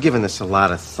know I've given this a lot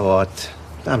of thought.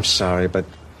 I'm sorry, but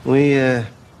we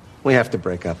have to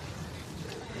break up.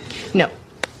 No.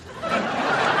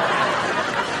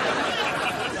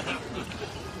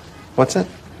 What's that?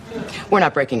 We're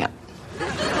not breaking up.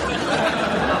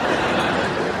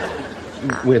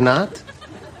 We're not?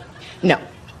 No.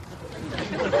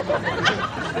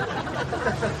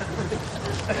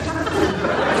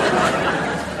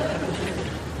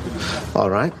 All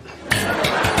right.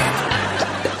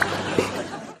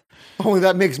 Only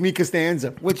that makes me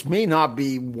Costanza, which may not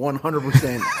be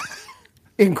 100%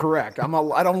 incorrect. I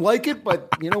don't like it, but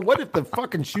you know what? If the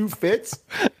fucking shoe fits,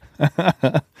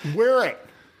 wear it.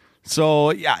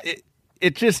 So yeah,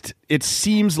 it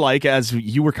seems like, as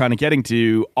you were kind of getting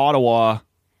to, Ottawa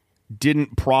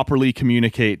didn't properly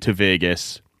communicate to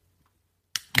Vegas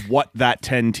what that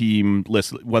 10-team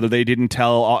list, whether they didn't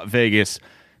tell Vegas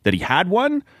that he had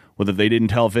one, whether they didn't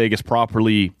tell Vegas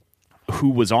properly who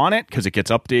was on it, because it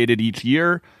gets updated each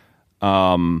year.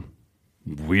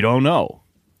 We don't know.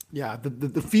 Yeah,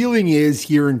 the feeling is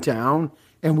here in town,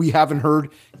 and we haven't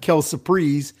heard, Kel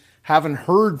Surprise, haven't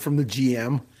heard from the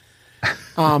GM,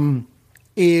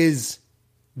 is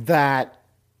that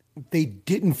they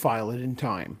didn't file it in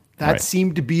time. That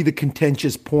seemed to be the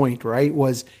contentious point, right?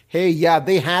 Was, hey, yeah,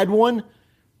 they had one,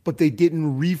 but they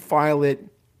didn't refile it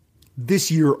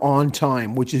this year on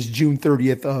time, which is June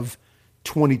 30th of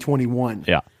 2021.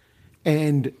 Yeah.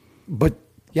 But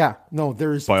yeah, no,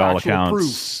 there's by all factual accounts,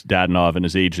 proof. Dadonov and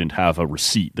his agent have a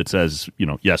receipt that says,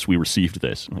 yes, we received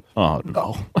this. Like, oh,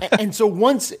 no. And so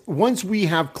once we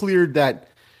have cleared that,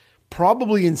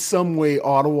 probably in some way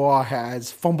Ottawa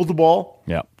has fumbled the ball,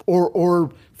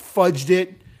 or fudged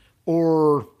it,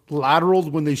 or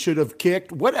lateraled when they should have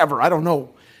kicked, whatever, I don't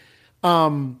know.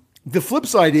 The flip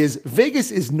side is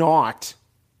Vegas is not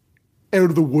out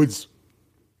of the woods.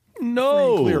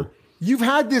 No. Clear. You've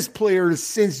had this player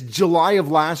since July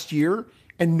of last year,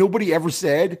 and nobody ever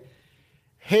said,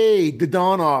 hey,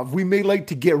 Dadonov, we may like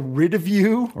to get rid of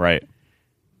you. Right.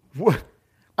 What?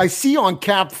 I see on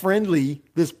Cap Friendly,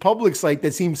 this public site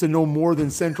that seems to know more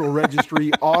than Central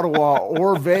Registry, Ottawa,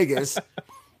 or Vegas,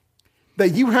 that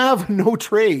you have no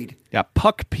trade. Yeah,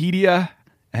 Puckpedia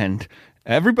and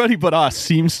everybody but us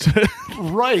seems to.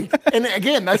 Right. And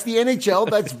again, that's the NHL,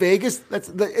 that's Vegas,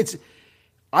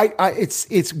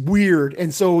 it's weird.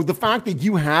 And so the fact that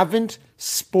you haven't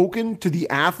spoken to the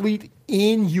athlete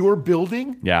in your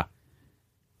building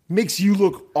makes you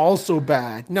look also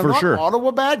bad. Now, not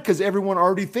Ottawa bad, because everyone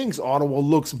already thinks Ottawa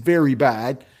looks very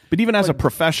bad. But even as a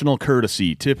professional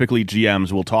courtesy, typically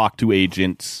GMs will talk to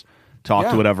agents, to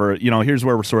whatever, here's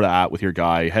where we're sort of at with your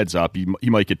guy. Heads up, you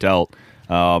might get dealt.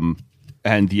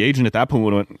 And the agent at that point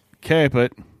would have went, okay,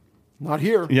 but not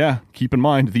here. Yeah, keep in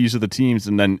mind, these are the teams.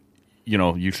 And then,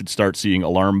 you should start seeing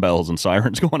alarm bells and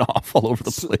sirens going off all over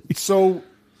the place. So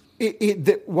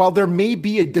while there may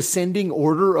be a descending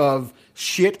order of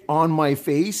shit on my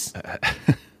face,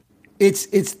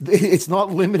 it's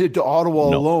not limited to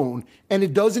Ottawa alone, and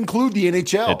it does include the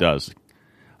NHL. It does.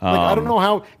 I don't know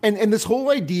how, and this whole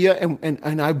idea,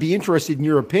 and I'd be interested in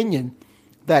your opinion,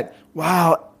 that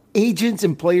agents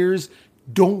and players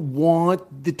don't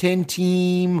want the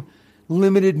 10-team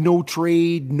limited no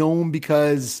trade known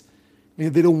because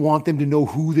they don't want them to know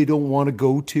who they don't want to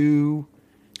go to.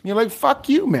 You're like, fuck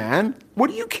you, man.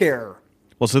 What do you care?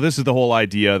 Well, so this is the whole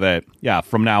idea that,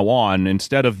 from now on,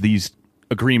 instead of these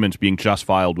agreement being just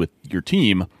filed with your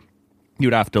team,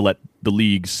 you'd have to let the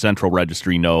league's central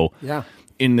registry know. Yeah.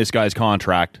 In this guy's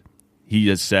contract, he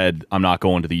has said, I'm not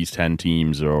going to these 10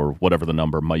 teams or whatever the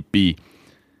number might be.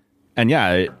 And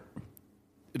yeah,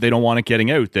 they don't want it getting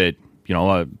out that,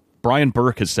 Brian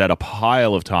Burke has said a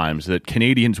pile of times that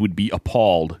Canadians would be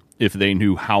appalled if they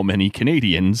knew how many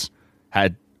Canadians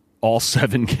had all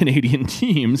 7 Canadian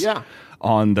teams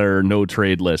on their no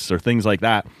trade lists or things like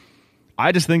that.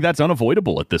 I just think that's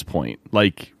unavoidable at this point.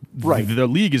 Like, the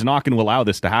league is not going to allow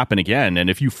this to happen again. And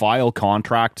if you file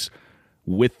contracts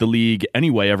with the league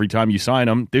anyway, every time you sign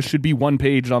them, there should be one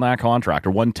page on that contract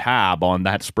or one tab on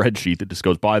that spreadsheet that just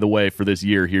goes, by the way, for this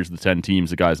year, here's the 10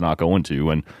 teams the guy's not going to.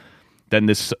 And then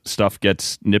this stuff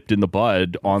gets nipped in the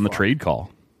bud on the trade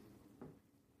call.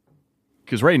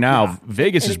 Because right now,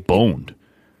 Vegas is boned.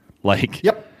 Like,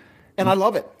 yep. And I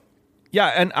love it. Yeah,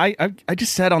 and I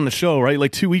just said on the show, right,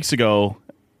 like 2 weeks ago,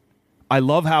 I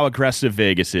love how aggressive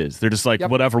Vegas is. They're just like,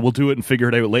 whatever, we'll do it and figure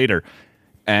it out later.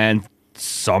 And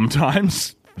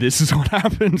sometimes this is what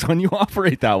happens when you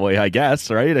operate that way, I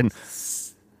guess, right? And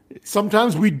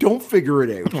sometimes we don't figure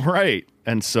it out. Right.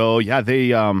 And so, yeah,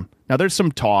 they now there's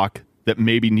some talk that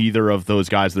maybe neither of those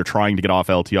guys that are trying to get off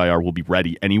LTIR will be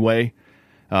ready anyway.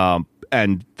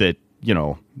 And that,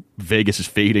 Vegas is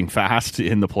fading fast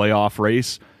in the playoff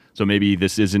race. So maybe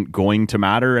this isn't going to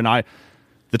matter. And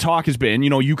the talk has been,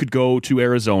 you could go to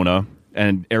Arizona,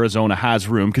 and Arizona has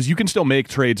room because you can still make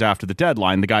trades after the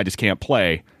deadline. The guy just can't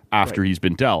play after he's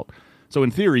been dealt. So in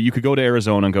theory, you could go to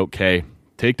Arizona and go, okay,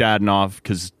 take Dadonov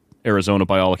because Arizona,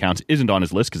 by all accounts, isn't on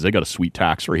his list because they got a sweet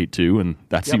tax rate too. And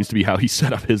that seems to be how he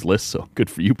set up his list. So good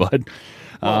for you, bud.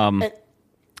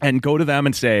 And go to them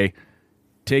and say,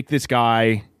 take this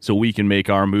guy so we can make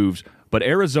our moves. But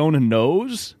Arizona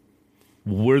knows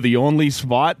we're the only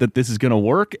spot that this is going to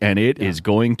work, and it is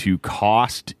going to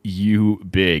cost you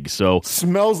big. So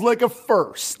smells like a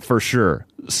first. For sure.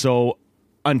 So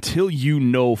until you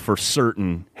know for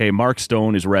certain, hey, Mark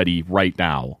Stone is ready right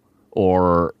now,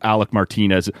 or Alec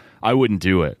Martinez, I wouldn't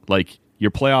do it. Like,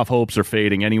 your playoff hopes are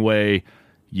fading anyway.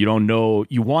 You don't know.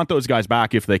 You want those guys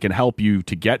back if they can help you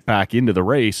to get back into the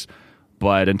race.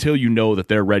 But until you know that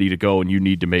they're ready to go and you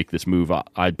need to make this move,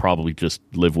 I'd probably just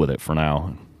live with it for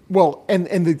now. Well, and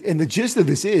the gist of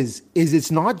this is it's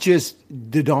not just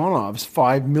Dadonov's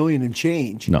 $5 million and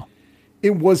change. No,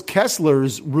 it was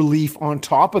Kessler's relief on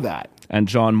top of that. And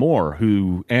John Moore,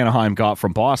 who Anaheim got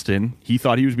from Boston, he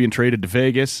thought he was being traded to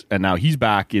Vegas, and now he's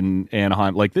back in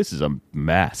Anaheim. Like, this is a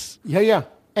mess. Yeah.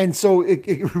 And so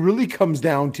it really comes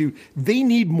down to they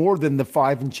need more than the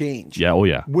 5 and change. Yeah, oh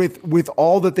yeah. With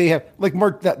all that they have, like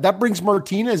that brings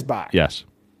Martinez back. Yes.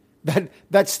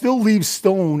 That still leaves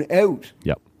Stone out.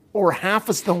 Yep. Or half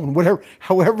a stone, whatever,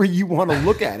 however you want to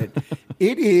look at it.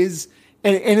 It is,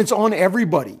 and it's on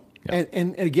everybody. Yep.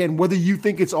 And again, whether you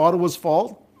think it's Ottawa's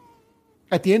fault,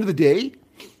 at the end of the day,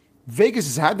 Vegas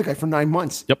has had the guy for 9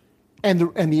 months. Yep. And the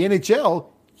NHL,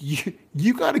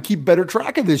 you got to keep better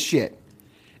track of this shit.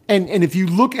 And if you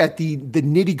look at the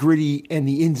nitty gritty and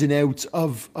the ins and outs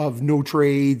of no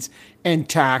trades and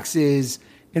taxes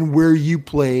and where you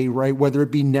play, right, whether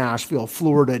it be Nashville,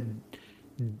 Florida,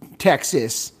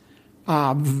 Texas,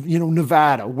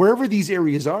 Nevada, wherever these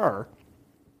areas are,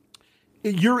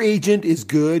 your agent is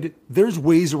good. There's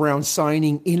ways around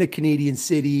signing in a Canadian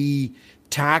city,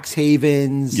 tax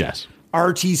havens, yes,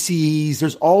 RTCs.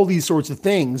 There's all these sorts of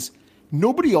things.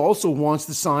 Nobody also wants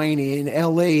to sign in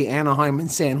LA, Anaheim,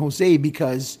 and San Jose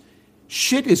because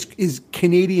shit is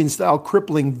Canadian style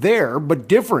crippling there, but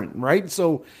different, right?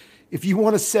 So if you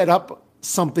want to set up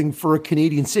something for a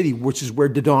Canadian city, which is where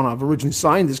Dadonov originally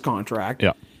signed this contract,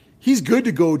 he's good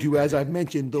to go to, as I've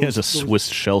mentioned. He has a Swiss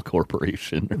shell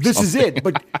corporation. This is it.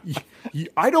 But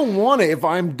I don't want to, if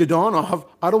I'm Dadonov,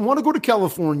 I don't want to go to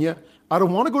California. I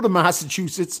don't want to go to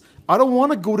Massachusetts. I don't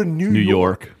want to go to New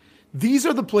York. These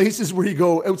are the places where you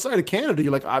go outside of Canada.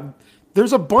 You're like,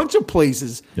 there's a bunch of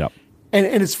places. Yep.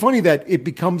 And it's funny that it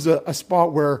becomes a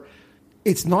spot where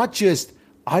it's not just,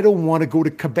 I don't want to go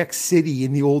to Quebec City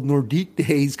in the old Nordique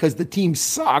days because the team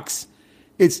sucks.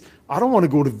 It's, I don't want to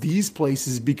go to these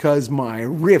places because my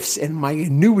riffs and my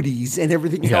annuities and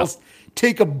everything else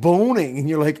take a boning. And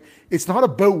you're like, it's not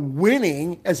about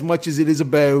winning as much as it is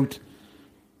about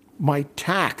my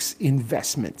tax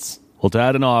investments. Well,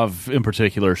 Dadonov in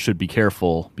particular should be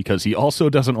careful because he also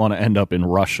doesn't want to end up in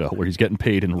Russia where he's getting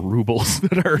paid in rubles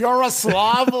that are...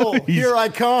 Yaroslavl, here I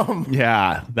come.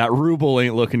 Yeah, that ruble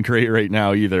ain't looking great right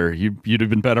now either. You'd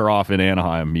have been better off in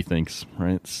Anaheim, methinks,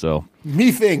 right? So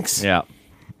methinks. Yeah.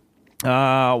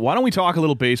 Why don't we talk a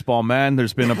little baseball, man?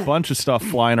 There's been a bunch of stuff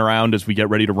flying around as we get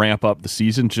ready to ramp up the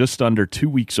season, just under 2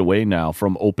 weeks away now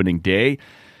from opening day.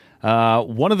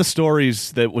 One of the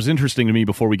stories that was interesting to me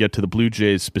before we get to the Blue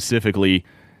Jays specifically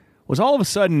was all of a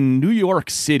sudden New York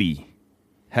City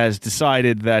has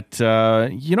decided that,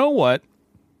 you know what?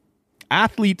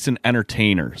 Athletes and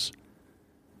entertainers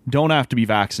don't have to be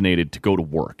vaccinated to go to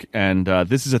work. And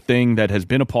this is a thing that has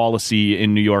been a policy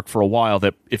in New York for a while,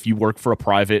 that if you work for a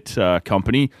private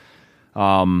company,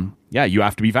 you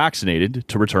have to be vaccinated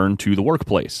to return to the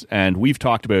workplace. And we've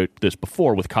talked about this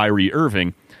before with Kyrie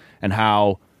Irving and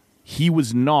how he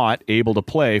was not able to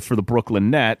play for the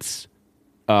Brooklyn Nets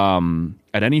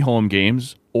at any home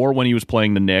games, or when he was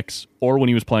playing the Knicks, or when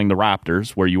he was playing the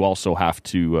Raptors, where you also have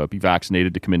to be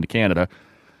vaccinated to come into Canada.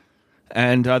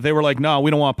 And they were like, no,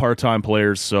 we don't want part-time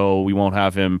players, so we won't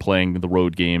have him playing the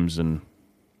road games. And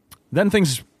then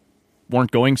things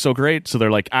weren't going so great, so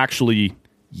they're like, actually,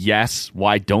 yes,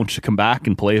 why don't you come back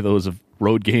and play those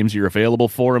road games you're available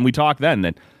for? And we talked then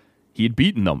that he'd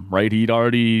beaten them, right? He'd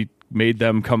already made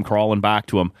them come crawling back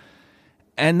to him.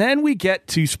 And then we get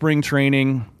to spring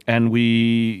training, and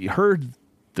we heard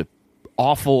the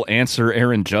awful answer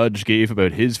Aaron Judge gave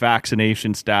about his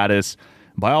vaccination status.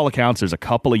 By all accounts, there's a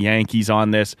couple of Yankees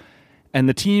on this, and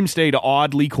the team stayed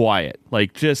oddly quiet.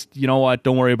 Like, just, you know what,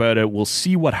 don't worry about it. We'll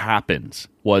see what happens,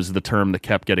 was the term that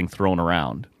kept getting thrown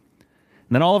around.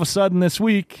 And then all of a sudden this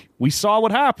week, we saw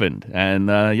what happened. And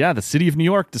the city of New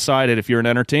York decided if you're an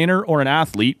entertainer or an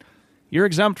athlete, you're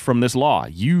exempt from this law.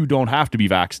 You don't have to be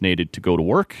vaccinated to go to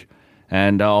work.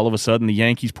 And all of a sudden, the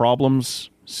Yankees' problems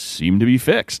seem to be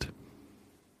fixed.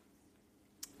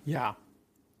 Yeah.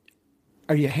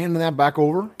 Are you handing that back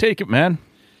over? Take it, man.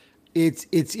 It's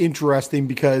interesting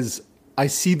because I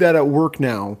see that at work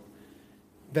now,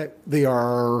 that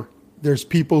there's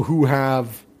people who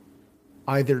have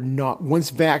either not, once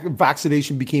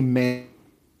vaccination became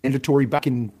mandatory back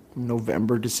in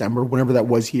November, December, whenever that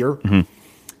was here,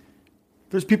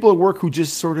 there's people at work who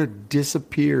just sort of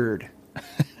disappeared.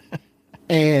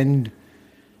 and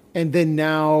then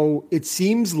now it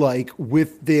seems like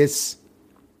with this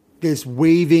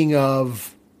waiving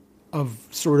of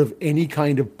sort of any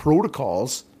kind of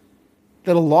protocols,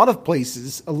 that a lot of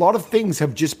places, a lot of things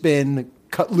have just been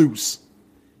cut loose.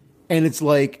 And it's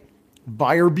like,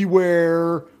 buyer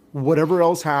beware, whatever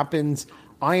else happens.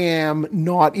 I am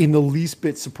not in the least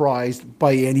bit surprised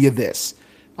by any of this.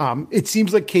 It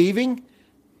seems like caving,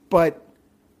 but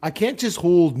I can't just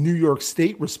hold New York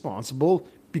State responsible,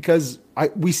 because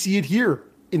we see it here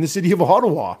in the city of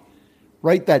Ottawa,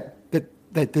 right? That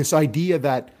this idea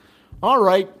that, all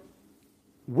right,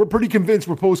 we're pretty convinced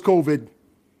we're post-COVID,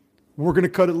 we're going to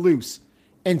cut it loose.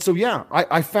 And so, yeah,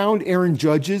 I found Aaron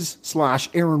Judge's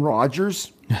 / Aaron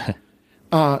Rodgers.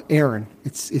 Aaron,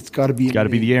 it's got to be. Got to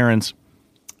be the Aarons.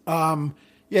 The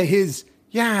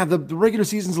regular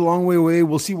season's a long way away.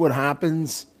 We'll see what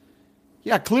happens.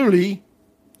 Yeah, clearly,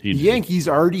 the Yankees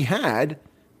already had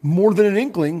more than an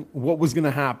inkling what was going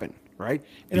to happen, right?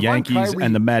 And the Yankees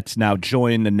and the Mets now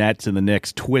join the Nets and the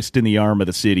Knicks, twisting the arm of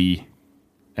the city,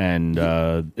 and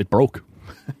it broke.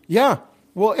 Yeah,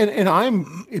 well, and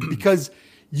because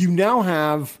you now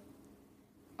have,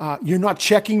 you're not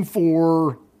checking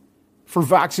for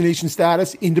vaccination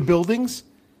status into buildings.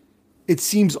 It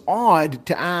seems odd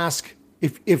to ask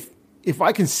if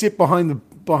I can sit behind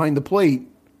the plate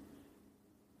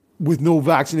with no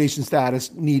vaccination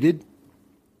status needed,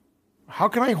 how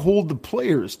can I hold the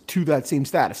players to that same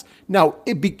status? Now,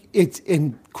 it's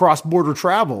in cross-border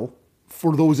travel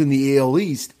for those in the AL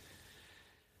East.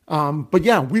 But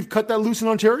yeah, we've cut that loose in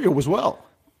Ontario as well.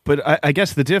 But I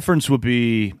guess the difference would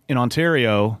be in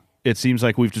Ontario, it seems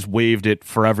like we've just waived it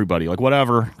for everybody. Like,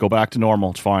 whatever, go back to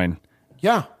normal, it's fine.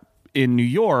 Yeah. In New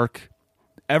York,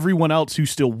 everyone else who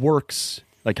still works,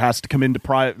 like, has to come into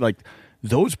private, like,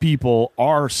 those people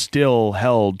are still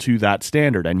held to that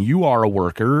standard. And you are a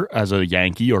worker as a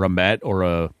Yankee or a Met or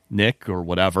a Nick or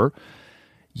whatever.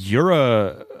 You're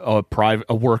a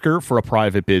worker for a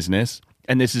private business,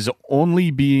 and this is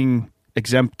only being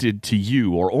exempted to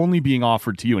you or only being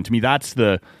offered to you. And to me, that's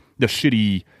the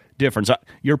shitty difference.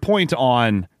 Your point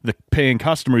on the paying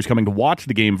customer who's coming to watch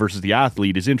the game versus the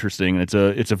athlete is interesting, and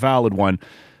it's a valid one.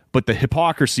 But the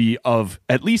hypocrisy of,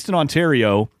 at least in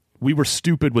Ontario, we were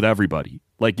stupid with everybody.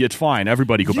 Like, it's fine.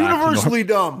 Everybody go back to universally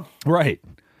dumb. Right.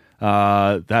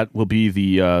 That will be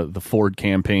the Ford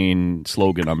campaign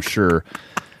slogan, I'm sure.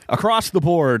 Across the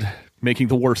board, making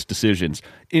the worst decisions.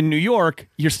 In New York,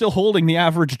 you're still holding the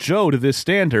average Joe to this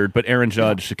standard, but Aaron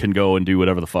Judge can go and do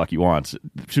whatever the fuck he wants.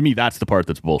 To me, that's the part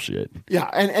that's bullshit. Yeah,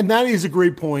 and that is a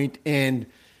great point. And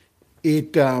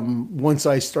once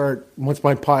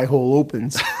my pie hole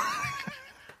opens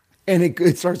and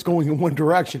it starts going in one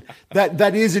direction.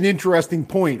 That is an interesting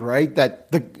point, right?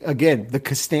 That the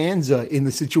Costanza in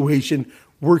the situation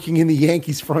working in the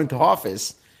Yankees front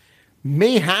office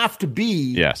may have to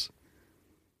be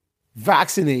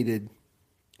vaccinated,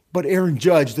 but Aaron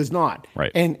Judge does not.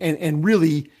 Right. And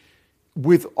really,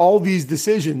 with all these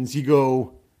decisions, you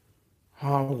go,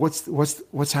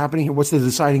 what's happening here? What's the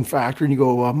deciding factor? And you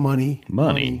go, money.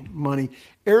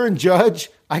 Aaron Judge,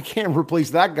 I can't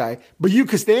replace that guy. But you,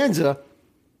 Costanza,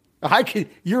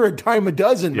 you're a dime a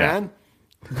dozen, man.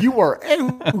 You are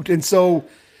out. And so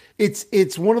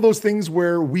it's one of those things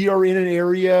where we are in an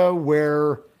area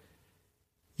where,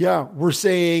 we're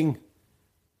saying,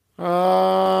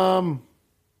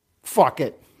 fuck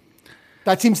it.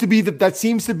 That seems to be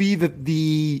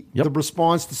the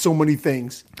response to so many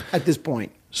things at this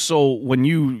point. So when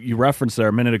you referenced there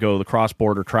a minute ago the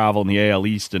cross-border travel in the AL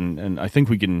East, and I think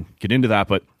we can get into that,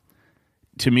 but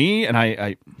to me, and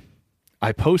I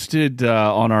posted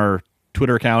on our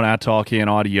Twitter account at Talkcan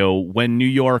Audio when New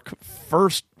York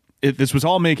first, this was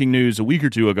all making news a week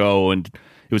or two ago, and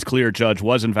it was clear Judge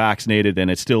wasn't vaccinated, and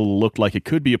it still looked like it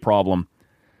could be a problem.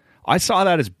 I saw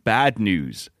that as bad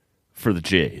news for the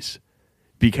Jays.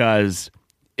 Because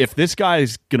if this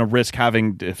guy's going to risk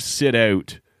having to sit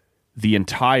out the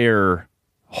entire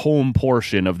home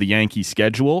portion of the Yankee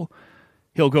schedule,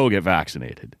 he'll go get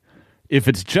vaccinated. If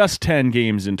it's just 10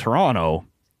 games in Toronto,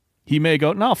 he may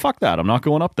go, no, fuck that. I'm not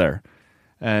going up there.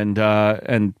 And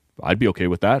I'd be okay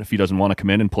with that if he doesn't want to come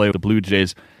in and play with the Blue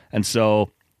Jays. And so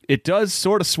it does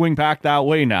sort of swing back that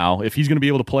way now. If he's going to be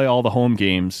able to play all the home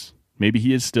games, maybe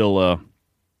he is still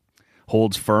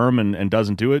holds firm and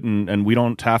doesn't do it, and we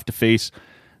don't have to face.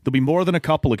 There'll be more than a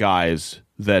couple of guys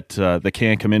that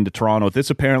can't come into Toronto. This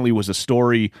apparently was a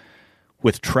story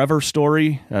with Trevor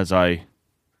Story, as I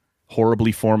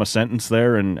horribly form a sentence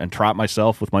there and trap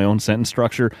myself with my own sentence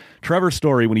structure. Trevor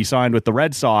Story, when he signed with the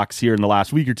Red Sox here in the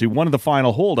last week or two, one of the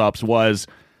final holdups was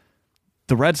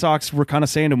the Red Sox were kind of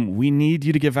saying to him, we need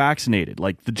you to get vaccinated.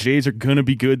 Like, the Jays are going to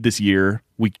be good this year.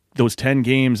 Those 10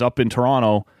 games up in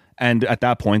Toronto. And at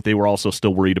that point, they were also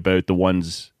still worried about the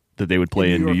ones that they would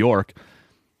play in New York.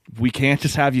 We can't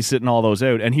just have you sitting all those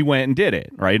out. And he went and did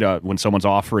it, right? When someone's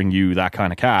offering you that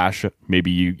kind of cash, maybe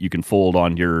you can fold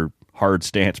on your hard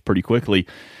stance pretty quickly.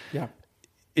 Yeah.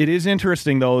 It is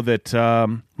interesting, though,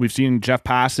 that we've seen Jeff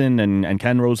Passan and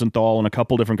Ken Rosenthal and a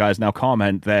couple different guys now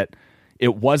comment that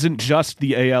it wasn't just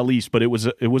the AL East, but it was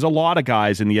a lot of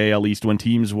guys in the AL East when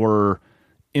teams were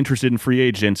interested in free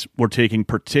agents were taking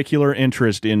particular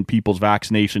interest in people's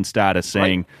vaccination status,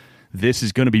 saying, this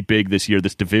is going to be big this year.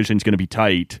 This division's going to be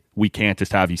tight. We can't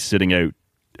just have you sitting out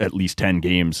at least 10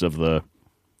 games of the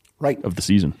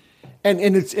season. And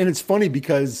it's funny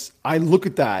because I look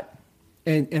at that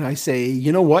and I say,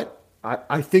 you know what?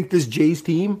 I think this Jays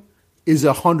team is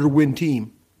a 100-win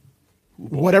team.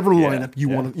 Whatever lineup you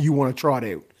want to trot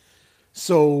out.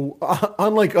 So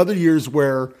unlike other years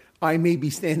where I may be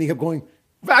standing up going,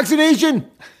 vaccination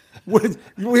with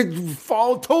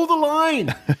toe the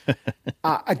line.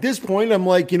 At this point, I'm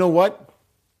like, you know what?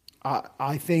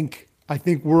 I think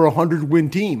we're a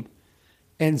 100-win team,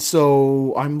 and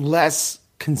so I'm less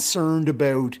concerned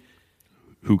about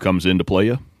who comes in to play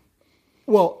you.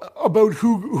 Well, about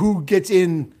who gets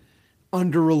in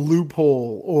under a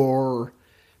loophole, or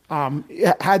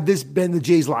had this been the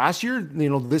Jays last year,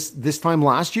 this time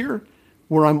last year,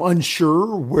 where I'm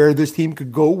unsure where this team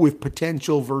could go with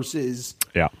potential versus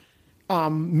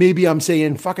maybe I'm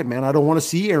saying, fuck it, man, I don't want to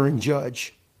see Aaron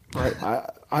Judge. Right?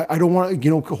 I don't want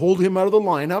to hold him out of the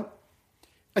lineup.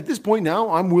 At this point now,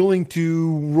 I'm willing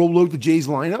to roll out the Jays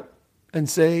lineup and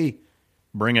say,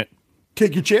 bring it.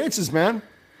 Take your chances, man.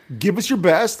 Give us your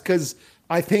best, because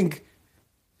I think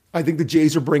the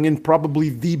Jays are bringing probably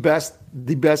the best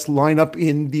lineup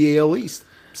in the AL East.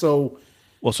 So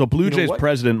Blue Jays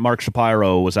president Mark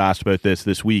Shapiro was asked about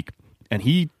this week, and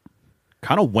he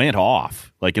kind of went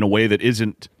off, like, in a way that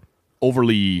isn't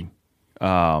overly,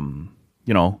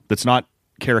 that's not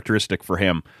characteristic for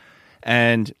him.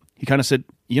 And he kind of said,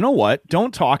 you know what?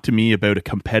 Don't talk to me about a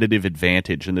competitive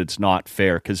advantage and it's not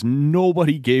fair, because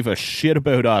nobody gave a shit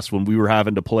about us when we were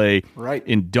having to play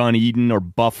in Dunedin or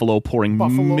Buffalo, pouring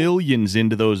millions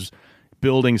into those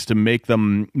buildings to make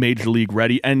them major league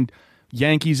ready. And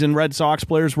Yankees and Red Sox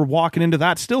players were walking into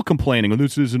that still complaining,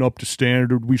 this isn't up to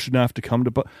standard, we shouldn't have to come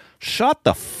to... Shut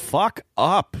the fuck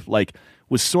up. Like,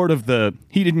 was sort of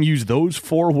he didn't use those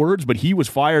 4 words, but he was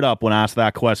fired up when asked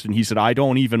that question. He said, I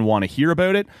don't even want to hear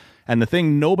about it. And the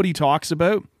thing nobody talks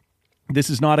about, this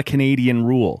is not a Canadian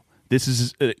rule.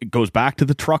 It goes back to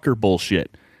the trucker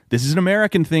bullshit. this is an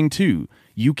American thing too.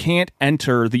 You can't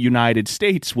enter the United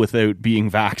States without being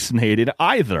vaccinated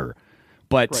either.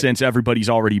 But since everybody's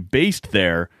already based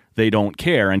there, they don't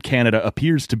care, and Canada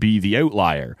appears to be the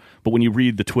outlier. But when you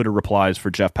read the Twitter replies for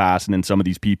Jeff Passan and some of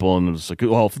these people, and it's like,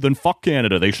 well, then fuck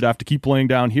Canada. They should have to keep playing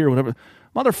down here, whatever.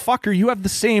 Motherfucker, you have the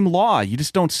same law. You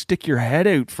just don't stick your head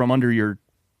out from under your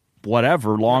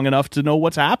whatever long enough to know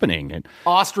what's happening. And,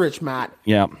 ostrich, Matt.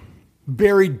 Yeah.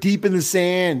 Buried deep in the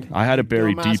sand. I had it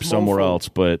buried deep somewhere else,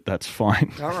 but that's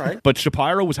fine. All right. But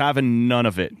Shapiro was having none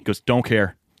of it. He goes, don't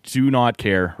care. Do not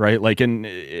care, right? Like, and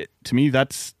to me,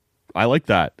 I like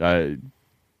that.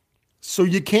 So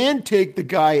you can take the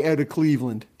guy out of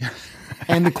Cleveland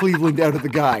and the Cleveland out of the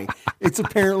guy. It's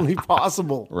apparently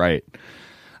possible. Right.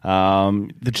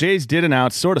 The Jays did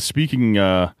announce, sort of speaking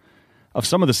of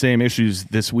some of the same issues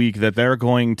this week, that they're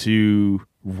going to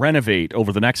renovate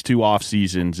over the next 2 off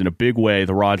seasons in a big way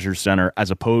the Rogers Center, as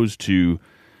opposed to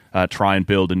try and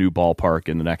build a new ballpark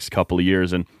in the next couple of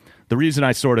years. And the reason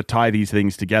I sort of tie these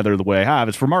things together the way I have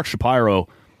is for Mark Shapiro.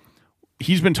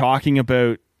 He's been talking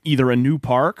about either a new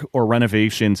park or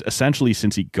renovations essentially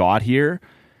since he got here.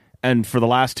 And for the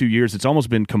last 2 years, it's almost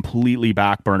been completely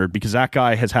backburnered because that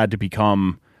guy has had to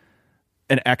become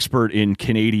an expert in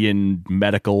Canadian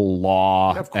medical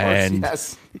law. Of course, and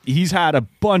yes. He's had a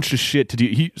bunch of shit to do.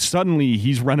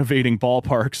 He's renovating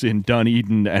ballparks in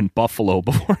Dunedin and Buffalo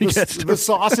before he gets to the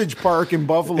sausage park in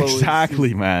Buffalo.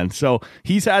 Exactly, man. So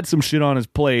he's had some shit on his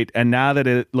plate, and now that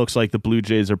it looks like the Blue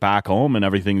Jays are back home and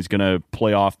everything's going to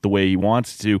play off the way he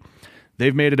wants to,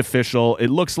 they've made it official. It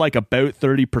looks like about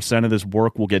 30% of this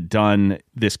work will get done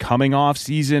this coming off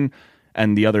season,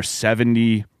 and the other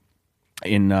 70%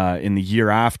 in the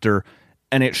year after,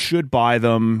 and it should buy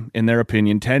them, in their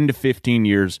opinion, 10 to 15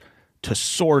 years to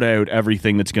sort out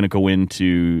everything that's going to go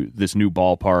into this new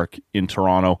ballpark in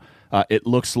Toronto. It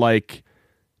looks like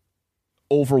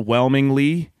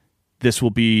overwhelmingly this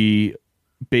will be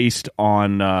based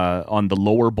on the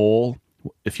lower bowl,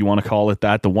 if you want to call it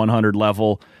that, the 100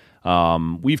 level.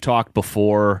 We've talked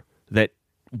before that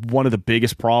one of the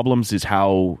biggest problems is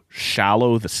how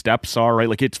shallow the steps are, right?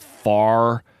 Like, it's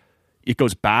far. It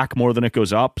goes back more than it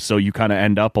goes up, so you kind of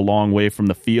end up a long way from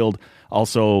the field.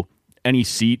 Also, any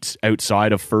seats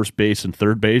outside of first base and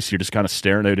third base, you're just kind of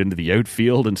staring out into the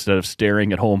outfield instead of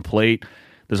staring at home plate.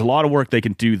 There's a lot of work they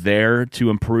can do there to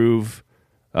improve,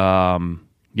 the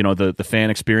fan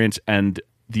experience. And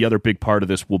the other big part of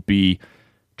this will be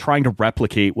trying to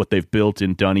replicate what they've built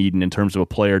in Dunedin in terms of a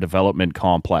player development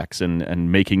complex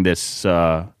and making this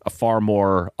a far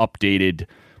more updated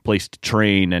place to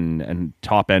train and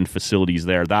top-end facilities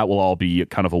there. That will all be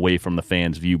kind of away from the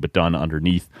fans' view, but done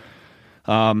underneath.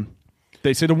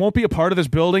 They say there won't be a part of this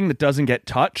building that doesn't get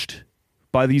touched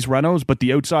by these renos, but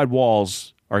the outside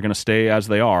walls are going to stay as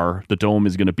they are. The dome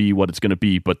is going to be what it's going to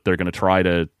be, but they're going to try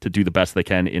to do the best they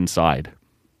can inside.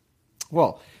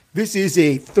 Well, this is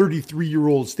a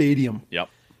 33-year-old stadium. Yep.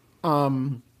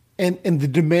 And the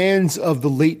demands of the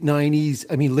late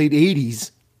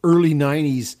 80s, early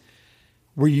 90s,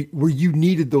 where you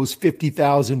needed those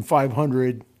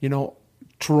 50,500,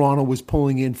 Toronto was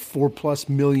pulling in $4+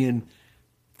 million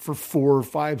for 4 or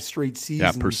 5 straight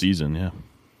seasons. Yeah, per season, yeah.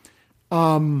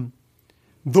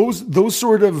 Those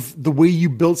sort of, the way you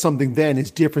built something then is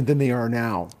different than they are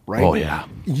now, right? Oh, yeah.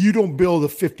 You don't build a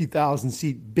 50,000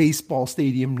 seat baseball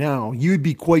stadium now. You'd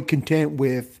be quite content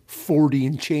with 40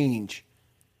 and change.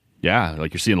 Yeah,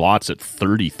 like you're seeing lots at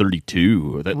 30,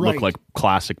 32 that look like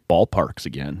classic ballparks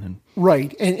again.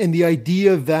 Right. And the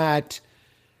idea that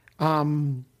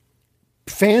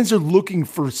fans are looking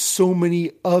for so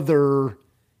many other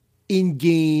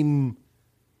in-game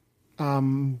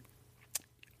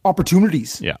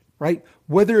opportunities. Yeah. Right.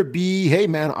 Whether it be, hey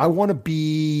man, I want to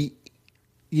be,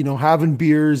 having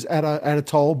beers at a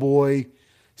Tall Boy,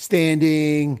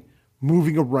 standing,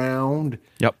 moving around.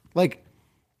 Yep. Like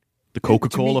the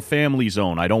Coca-Cola family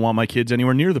zone. I don't want my kids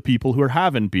anywhere near the people who are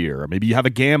having beer. Or maybe you have a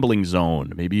gambling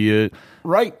zone. Maybe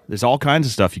right. There's all kinds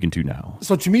of stuff you can do now.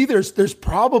 So to me, there's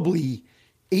probably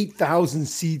 8,000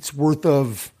 seats worth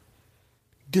of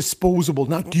disposable.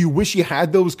 Now, do you wish you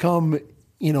had those come,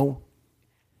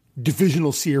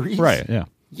 divisional series? Right, yeah.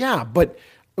 Yeah, but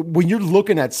when you're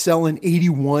looking at selling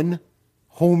 81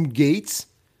 home gates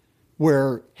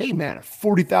where, hey man, a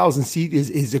 40,000 seat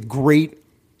is a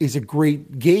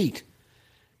great gate.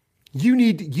 You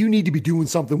need to be doing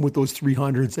something with those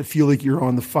 300s that feel like you're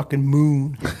on the fucking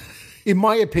moon. In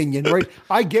my opinion, right?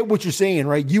 I get what you're saying,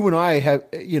 right? You and I have,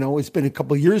 it's been a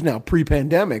couple of years now,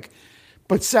 pre-pandemic,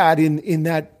 but sat in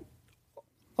that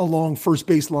along first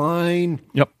base line.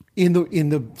 Yep. In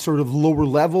the sort of lower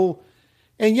level,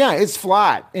 And yeah, it's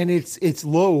flat and it's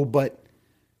low, but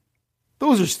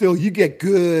those are still, you get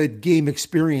good game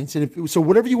experience. And so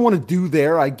whatever you want to do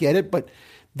there, I get it, but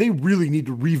they really need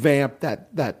to revamp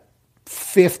that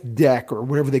fifth deck or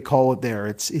whatever they call it there.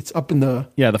 It's up in the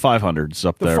 500s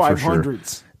up there for sure.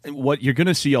 500s. What you're going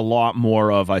to see a lot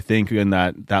more of, I think, in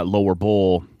that lower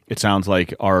bowl, it sounds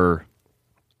like, are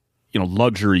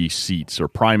luxury seats or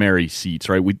primary seats,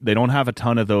 right? They don't have a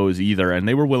ton of those either, and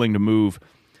they were willing to move.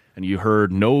 And you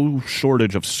heard no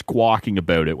shortage of squawking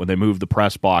about it when they moved the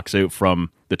press box out from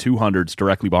the 200s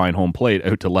directly behind home plate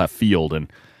out to left field.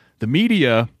 And the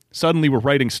media suddenly were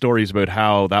writing stories about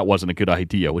how that wasn't a good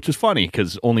idea, which is funny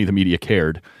because only the media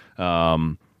cared.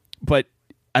 But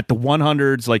at the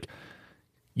 100s, like,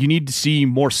 you need to see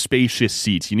more spacious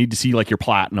seats. You need to see like your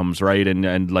platinums, right?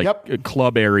 And like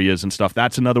club areas and stuff.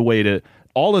 That's another way to,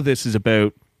 all of this is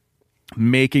about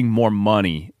making more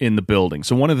money in the building.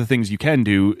 So one of the things you can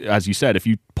do, as you said, if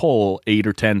you pull 8,000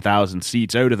 or 10,000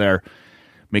 seats out of there,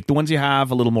 make the ones you have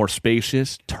a little more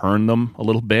spacious, turn them a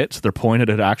little bit so they're pointed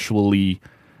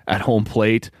at home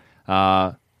plate.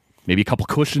 Maybe a couple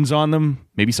cushions on them,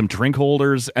 maybe some drink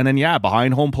holders, and then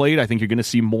behind home plate, I think you're going to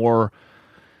see more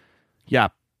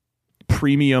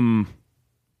premium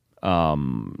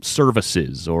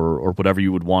services or whatever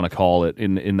you would want to call it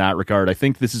in that regard. I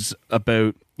think this is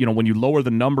about, when you lower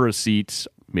the number of seats,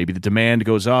 maybe the demand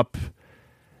goes up,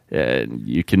 and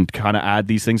you can kind of add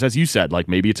these things, as you said, like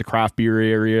maybe it's a craft beer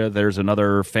area, there's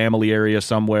another family area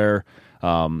somewhere.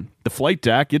 The flight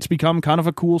deck, it's become kind of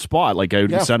a cool spot, like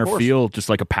out in center field, just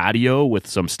like a patio with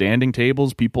some standing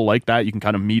tables, people like that. You can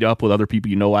kind of meet up with other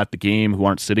people at the game who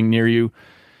aren't sitting near you.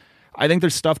 I think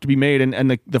there's stuff to be made,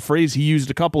 and the phrase he used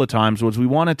a couple of times was, we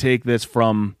want to take this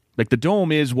from, like, the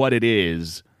Dome is what it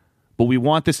is, but we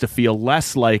want this to feel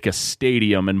less like a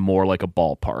stadium and more like a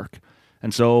ballpark.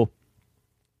 And so,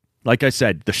 like I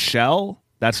said, the shell,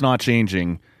 that's not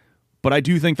changing, but I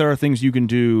do think there are things you can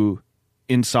do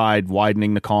inside,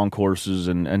 widening the concourses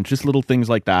and just little things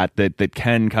like that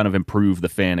can kind of improve the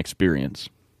fan experience.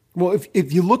 Well,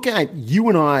 if you look at you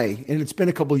and I, and it's been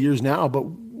a couple of years now, but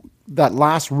that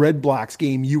last Red Blacks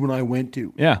game you and I went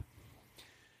to. Yeah.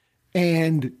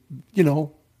 And,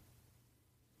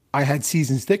 I had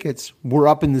seasons tickets. We're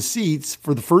up in the seats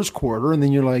for the first quarter, and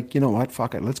then you're like, you know what,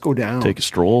 fuck it, let's go down. Take a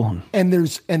stroll. And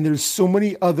there's so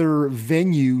many other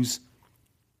venues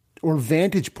or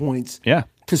vantage points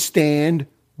to stand,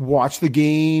 watch the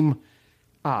game,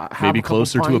 have maybe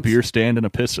closer to a beer stand and a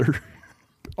pisser.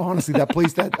 Honestly, that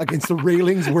place that against the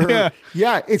railings where,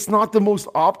 it's not the most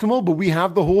optimal, but we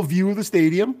have the whole view of the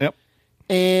stadium. Yep.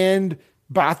 And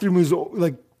bathroom is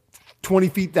like 20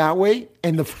 feet that way,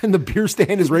 and the beer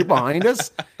stand is right behind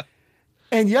us.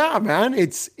 And man,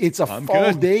 it's a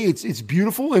fall day. It's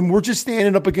beautiful, and we're just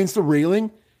standing up against the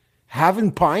railing,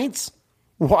 having pints,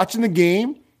 watching the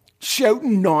game,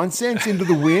 shouting nonsense into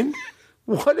the wind.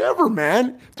 Whatever,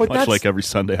 man. But much like every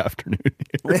Sunday afternoon.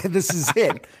 This is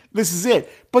it.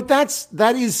 But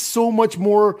that is so much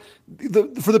more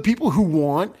for the people who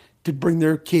want to bring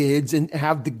their kids and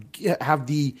have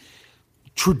the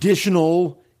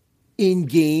traditional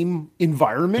in-game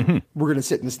environment. Mm-hmm. We're going to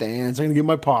sit in the stands. I'm going to get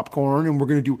my popcorn, and we're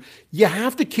going to do. You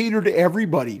have to cater to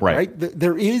everybody, right?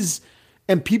 There is,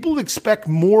 and people expect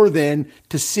more than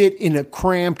to sit in a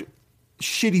cramped,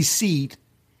 shitty seat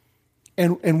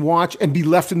and watch and be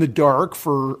left in the dark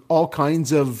for all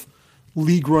kinds of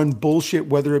league run bullshit,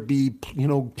 whether it be,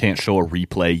 can't show a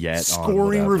replay yet,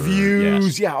 scoring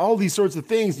reviews, all these sorts of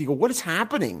things. You go, what is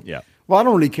happening? Yeah. Well, I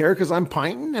don't really care because I'm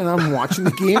pinting and I'm watching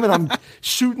the game and I'm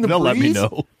shooting the They'll breeze.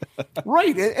 Let me know.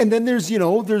 Right. And then there's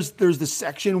the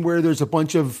section where there's a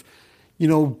bunch of,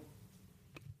 like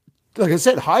I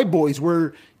said, high boys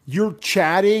where you're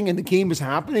chatting and the game is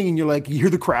happening and you're like, you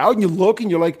hear the crowd and you look and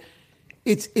you're like,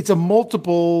 it's a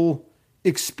multiple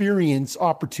experience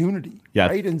opportunity. Yeah.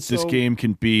 Right. And so this game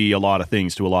can be a lot of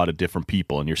things to a lot of different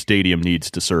people, and your stadium needs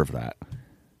to serve that.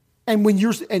 And when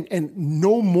you're, and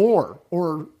no more,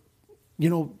 or,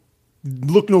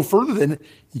 look no further than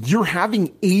you're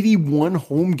having 81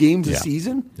 home games a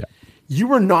season. Yeah.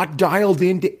 You are not dialed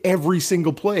into every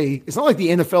single play. It's not like the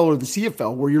NFL or the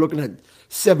CFL where you're looking at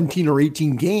 17 or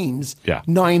 18 games,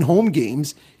 9 home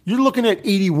games. You're looking at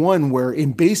 81 where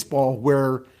in baseball,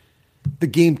 where the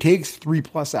game takes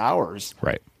 3+ hours.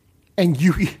 Right. And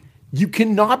you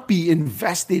cannot be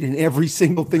invested in every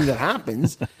single thing that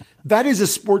happens. That is a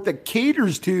sport that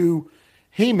caters to,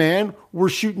 hey man, we're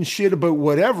shooting shit about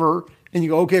whatever. And you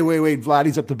go, okay, wait,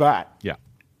 Vladdy's up to bat. Yeah.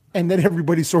 And then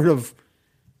everybody sort of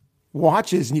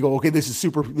watches and you go, okay, this is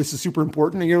super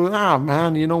important. And you go,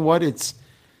 man, you know what?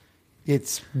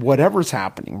 it's whatever's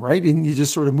happening, right? And you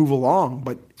just sort of move along.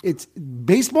 But it's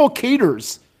baseball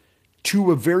caters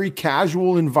to a very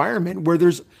casual environment where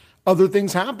there's other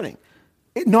things happening.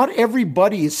 Not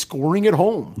everybody is scoring at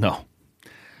home. No.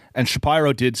 And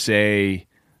Shapiro did say,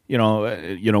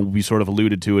 we sort of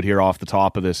alluded to it here off the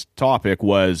top of this topic,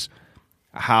 was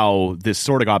how this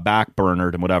sort of got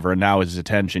backburnered and whatever, and now his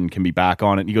attention can be back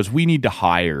on it. And he goes, we need to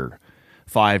hire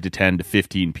 5 to 10 to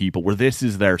 15 people where this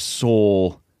is their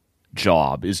sole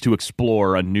job, is to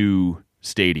explore a new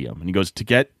stadium. And he goes, to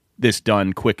get this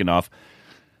done quick enough,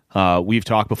 we've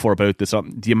talked before about this,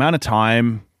 the amount of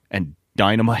time and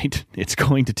dynamite it's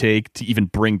going to take to even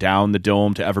bring down the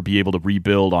dome, to ever be able to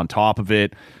rebuild on top of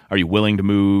it. Are you willing to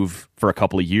move for a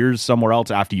couple of years somewhere else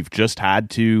after you've just had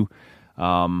to?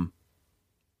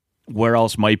 Where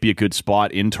else might be a good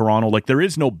spot in Toronto? Like, there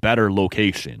is no better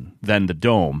location than the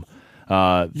dome.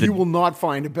 You will not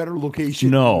find a better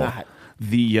location than that.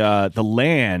 The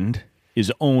land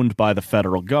is owned by the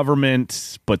federal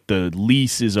government, but the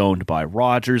lease is owned by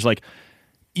Rogers. Like,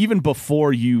 even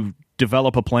before you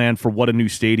develop a plan for what a new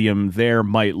stadium there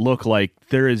might look like,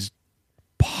 there is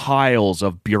piles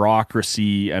of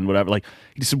bureaucracy and whatever. Like,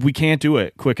 he said, we can't do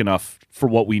it quick enough for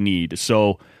what we need.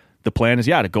 So the plan is,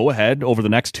 to go ahead over the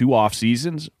next 2 off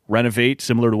seasons, renovate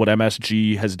similar to what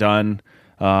MSG has done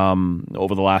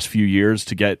over the last few years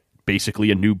to get basically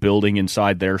a new building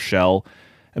inside their shell,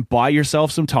 and buy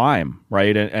yourself some time,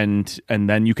 right? And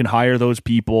then you can hire those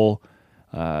people.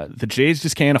 The Jays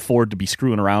just can't afford to be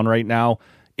screwing around right now.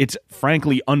 It's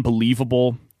frankly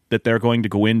unbelievable that they're going to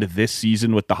go into this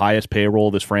season with the highest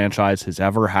payroll this franchise has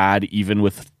ever had, even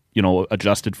with,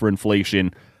 adjusted for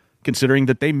inflation, considering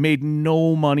that they made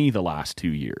no money the last 2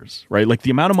 years, right? Like,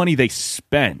 the amount of money they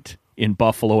spent in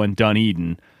Buffalo and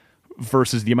Dunedin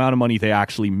versus the amount of money they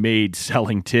actually made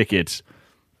selling tickets,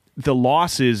 the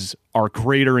losses are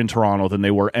greater in Toronto than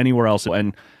they were anywhere else.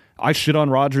 And I shit on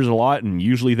Rogers a lot, and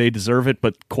usually they deserve it,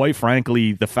 but quite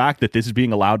frankly, the fact that this is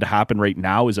being allowed to happen right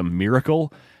now is a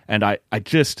miracle. And I've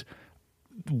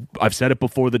said it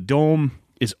before, the dome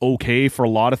is okay for a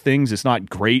lot of things. It's not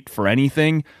great for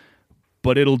anything,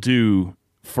 but it'll do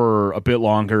for a bit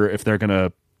longer if they're going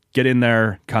to get in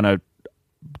there, kind of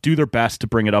do their best to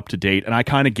bring it up to date. And I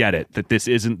kind of get it that this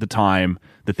isn't the time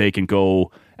that they can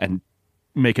go and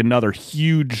make another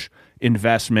huge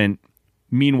investment,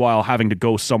 meanwhile having to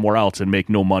go somewhere else and make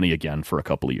no money again for a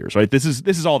couple of years, right? This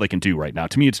is all they can do right now.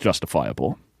 To me, it's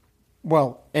justifiable.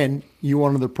 Well, and you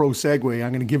wanted the pro segue.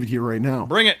 I'm going to give it to you right now.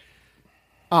 Bring it.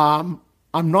 I'm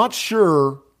not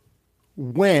sure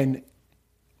when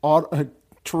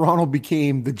Toronto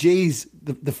became, the Jays,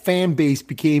 the fan base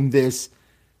became this,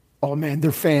 oh man,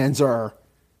 their fans are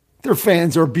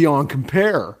beyond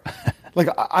compare. Like,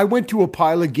 I went to a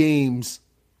pile of games.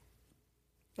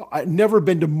 I'd never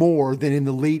been to more than in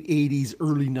the late 80s,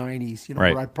 early 90s,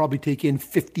 right, where I'd probably take in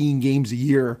 15 games a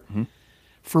year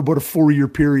for about a 4-year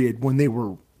period when they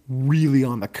were really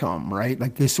on the come, right?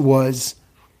 Like, this was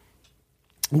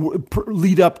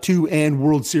lead up to and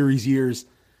World Series years.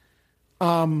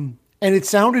 And it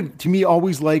sounded to me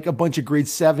always like a bunch of grade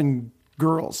 7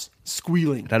 girls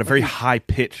squealing. It had a very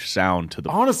high-pitched sound to the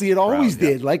Honestly, it always crowd.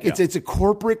 did. Like, it's a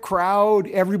corporate crowd.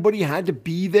 Everybody had to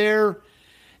be there.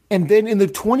 And then in the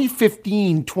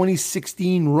 2015,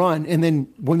 2016 run, and then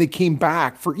when they came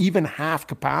back for even half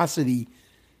capacity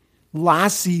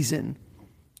last season,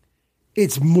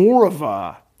 it's more of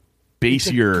a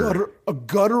bassier, a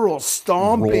guttural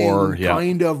stomping roar,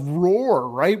 kind of roar,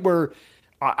 right? Where,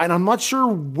 and I'm not sure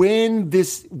when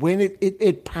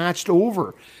it patched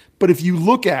over, but if you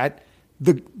look at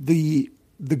the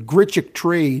Grichuk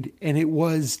trade, and it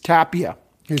was Tapia,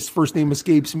 his first name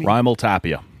escapes me, Raimel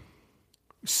Tapia,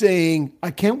 saying, I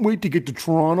can't wait to get to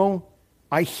Toronto.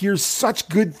 I hear such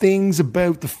good things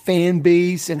about the fan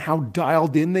base and how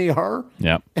dialed in they are.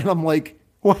 Yeah. And I'm like,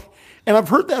 what? And I've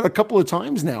heard that a couple of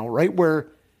times now, right?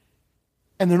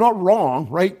 And they're not wrong,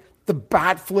 right? The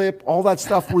bat flip, all that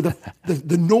stuff where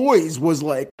the noise was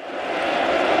like.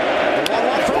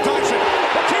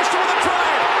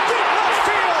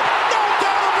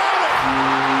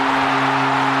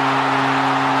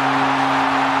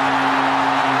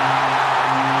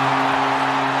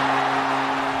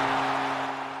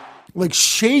 Like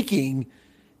shaking.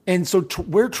 And so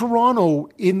where Toronto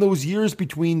in those years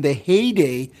between the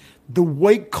heyday, the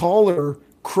white collar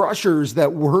crushers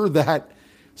that were that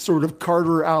sort of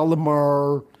Carter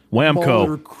Alomar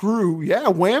Whamco crew,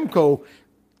 Whamco,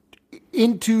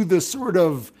 into the sort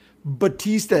of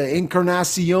Batista,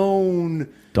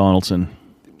 Encarnacion, Donaldson.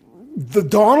 The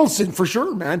Donaldson, for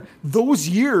sure, man. Those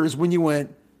years when you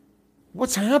went,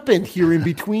 what's happened here in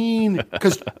between?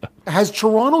 Because has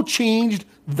Toronto changed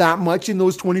that much in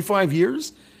those 25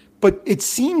 years? But it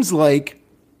seems like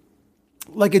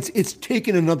it's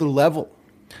taken another level.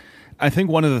 I think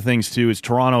one of the things too is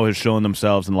Toronto has shown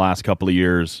themselves in the last couple of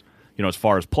years, as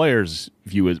far as players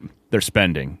view it, they're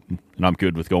spending, and I'm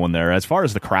good with going there. As far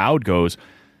as the crowd goes,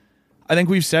 I think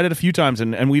we've said it a few times,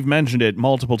 and we've mentioned it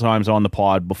multiple times on the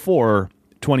pod before.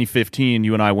 2015,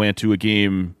 you and I went to a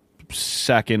game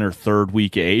second or third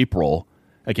week of April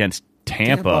against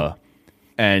Tampa.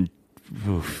 And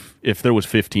if there was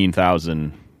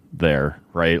 15,000 there,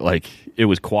 right? Like, it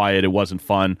was quiet, it wasn't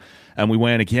fun. And we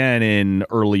went again in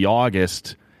early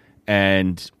August,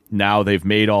 and now they've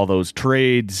made all those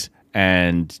trades,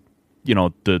 and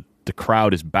the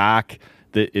crowd is back.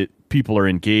 People are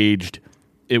engaged.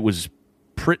 It was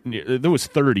there was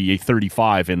 30,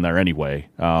 35 in there anyway.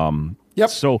 Yep.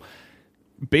 So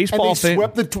baseball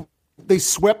they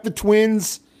swept the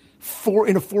Twins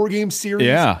in a 4-game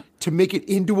series to make it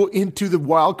into the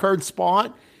wild card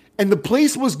spot, and the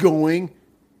place was going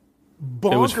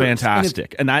bonkers. It was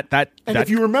fantastic. And if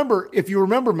you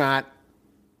remember, Matt,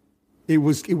 it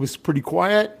was pretty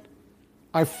quiet.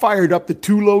 I fired up the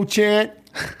Tulo chant,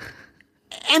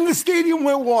 and the stadium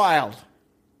went wild.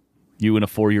 You and a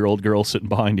 4-year-old girl sitting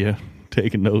behind you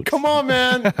taking notes. Come on,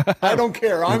 man. I don't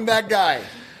care. I'm that guy.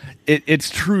 It's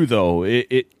true, though.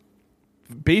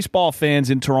 Baseball fans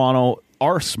in Toronto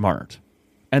are smart,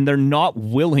 and they're not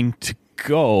willing to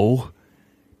go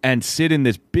and sit in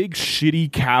this big,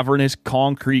 shitty, cavernous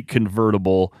concrete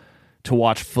convertible to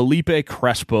watch Felipe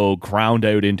Crespo ground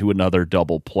out into another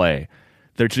double play.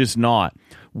 They're just not.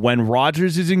 When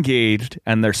Rogers is engaged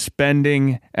and they're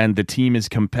spending and the team is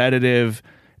competitive,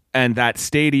 and that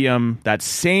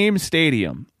same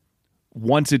stadium,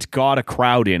 once it's got a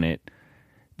crowd in it,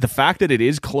 the fact that it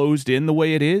is closed in the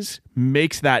way it is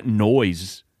makes that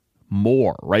noise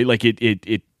more, right? Like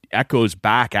it echoes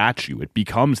back at you. It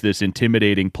becomes this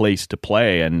intimidating place to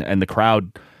play, and the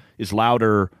crowd is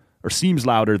louder or seems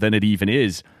louder than it even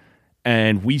is.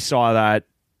 And we saw that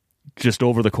just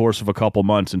over the course of a couple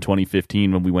months in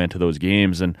 2015 when we went to those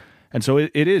games. And so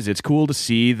it's cool to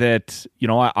see that,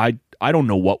 I don't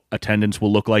know what attendance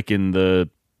will look like in the,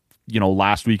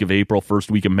 last week of April, first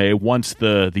week of May, once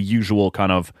the usual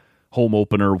kind of home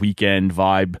opener weekend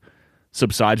vibe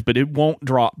subsides, but it won't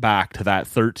drop back to that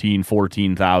 13,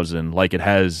 14,000 like it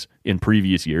has in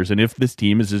previous years. And if this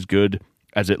team is as good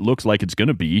as it looks like it's going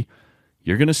to be,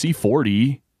 you're going to see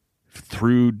 40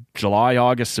 through July,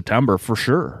 August, September for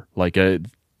sure. Like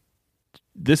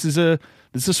this is a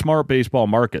smart baseball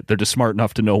market. They're just smart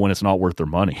enough to know when it's not worth their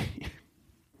money.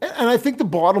 And I think the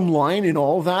bottom line in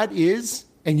all that is,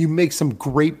 and you make some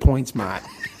great points, Matt,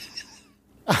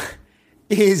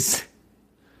 is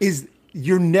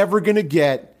you're never going to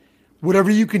get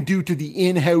whatever you can do to the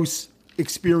in-house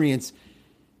experience.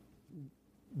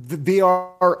 They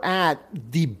are at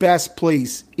the best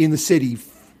place in the city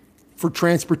for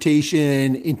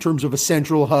transportation in terms of a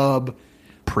central hub,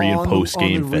 pre and post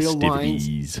game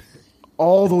festivities, lines,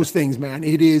 all those things, man.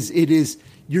 It is.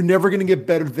 You're never going to get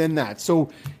better than that. So,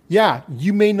 yeah,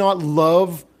 you may not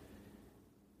love,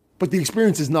 but the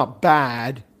experience is not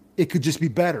bad. It could just be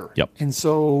better. Yep. And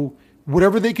so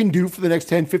whatever they can do for the next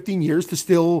 10, 15 years to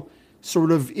still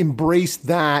sort of embrace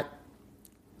that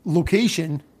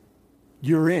location,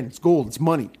 you're in. It's gold. It's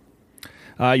money.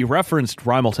 You referenced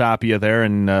Raimel Tapia there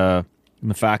and the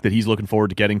fact that he's looking forward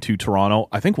to getting to Toronto.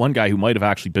 I think one guy who might have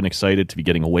actually been excited to be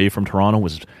getting away from Toronto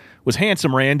was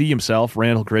Handsome Randy himself,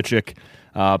 Randall Grichuk.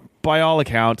 By all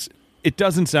accounts, it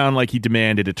doesn't sound like he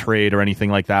demanded a trade or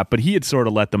anything like that, but he had sort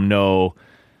of let them know,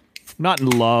 not in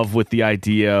love with the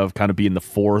idea of kind of being the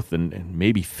fourth and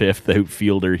maybe fifth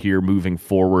outfielder here moving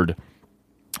forward.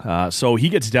 So he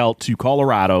gets dealt to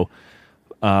Colorado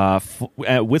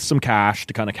with some cash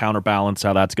to kind of counterbalance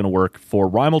how that's going to work for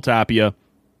Raimel Tapia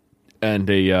and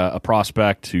a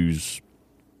prospect who's,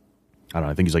 I don't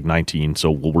know, I think he's like 19,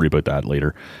 so we'll worry about that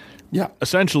later. Yeah.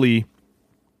 Essentially,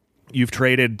 you've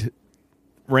traded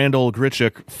Randall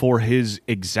Grichuk for his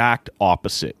exact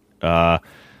opposite. Randall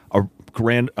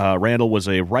was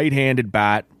a right-handed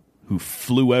bat who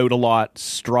flew out a lot,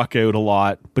 struck out a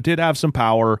lot, but did have some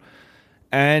power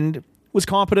and was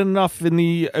competent enough in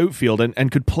the outfield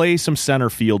and could play some center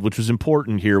field, which was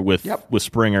important here with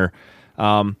Springer.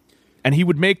 And he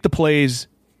would make the plays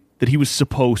that he was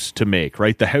supposed to make,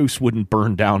 right? The house wouldn't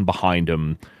burn down behind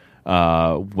him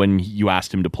when you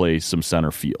asked him to play some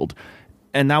center field.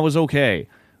 And that was okay.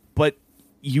 But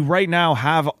you right now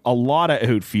have a lot of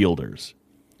outfielders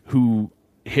who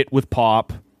hit with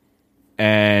pop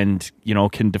and,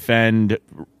 can defend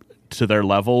to their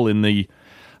level in the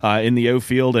in the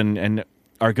outfield and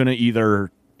are going to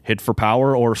either hit for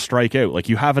power or strike out. Like,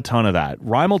 you have a ton of that.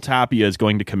 Raimel Tapia is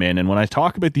going to come in, and when I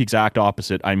talk about the exact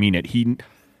opposite, I mean it. He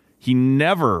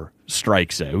never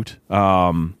strikes out.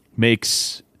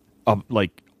 Makes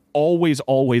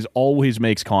always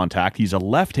makes contact. He's a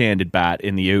left-handed bat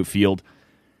in the outfield.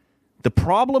 The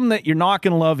problem that you're not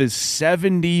going to love is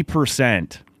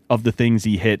 70% of the things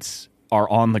he hits are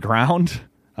on the ground.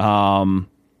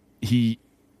 He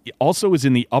also is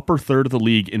in the upper third of the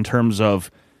league in terms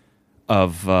of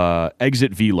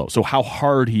exit velo, so how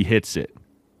hard he hits it.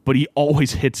 But he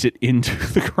always hits it into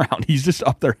the ground. He's just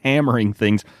up there hammering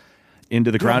things into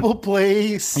the ground. Double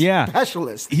play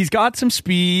specialist. He's got some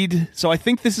speed, so I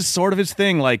think this is sort of his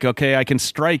thing. Like, okay, I can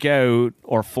strike out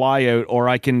or fly out, or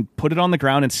I can put it on the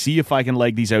ground and see if I can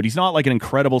leg these out. He's not like an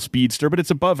incredible speedster, but it's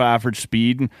above average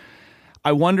speed. And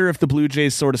I wonder if the Blue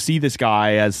Jays sort of see this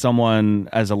guy as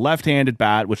a left-handed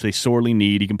bat, which they sorely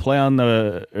need. He can play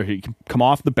he can come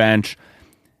off the bench.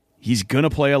 He's going to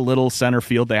play a little center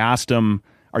field. They asked him,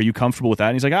 are you comfortable with that?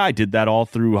 And he's like, I did that all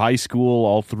through high school,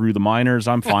 all through the minors.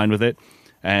 I'm fine with it.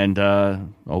 And,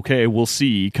 okay, we'll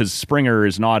see, because Springer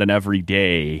is not an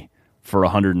everyday for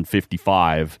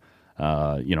 155,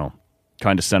 kind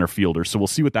of center fielder. So we'll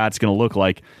see what that's going to look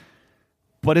like.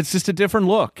 But it's just a different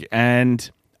look. And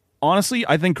honestly,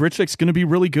 I think Grichuk's going to be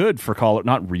really good for Colorado.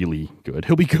 Not really good.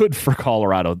 He'll be good for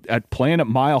Colorado at playing at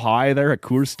Mile High there at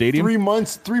Coors Stadium. 3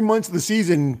 months of the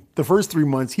season, the first 3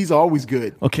 months, he's always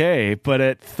good. Okay, but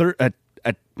at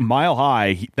Mile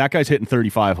High, that guy's hitting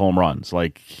 35 home runs.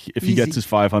 Like, if he gets his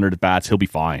 500 at bats, he'll be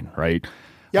fine, right?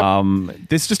 Yep.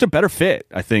 This is just a better fit,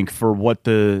 I think, for what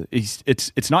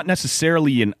it's not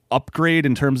necessarily an upgrade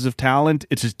in terms of talent.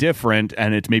 It's just different,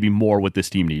 and it's maybe more what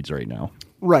this team needs right now.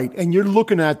 Right, and you're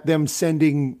looking at them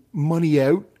sending money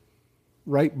out,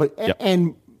 right? But yep.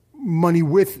 And money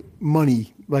with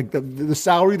money, like the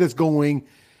salary that's going.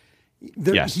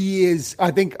 Yes. He is. I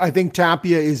think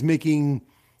Tapia is making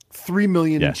 $3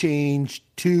 million and change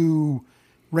to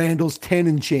Randall's 10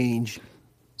 and change.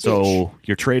 So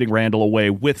you're trading Randall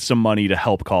away with some money to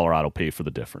help Colorado pay for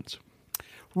the difference,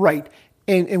 right?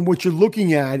 And what you're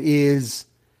looking at is,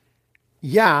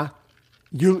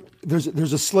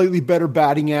 there's a slightly better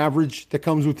batting average that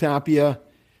comes with Tapia.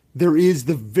 There is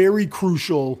the very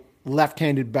crucial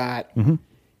left-handed bat. Mm-hmm.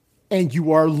 And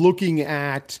you are looking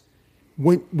at,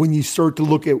 when you start to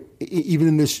look at, even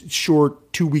in this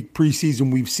short 2-week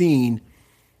preseason we've seen,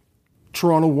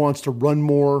 Toronto wants to run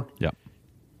more. Yep.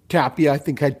 Tapia, I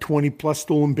think, had 20-plus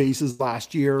stolen bases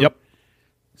last year. Yep.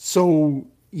 So,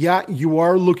 you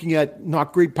are looking at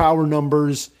not great power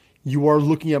numbers. You are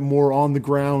looking at more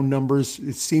on-the-ground numbers.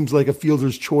 It seems like a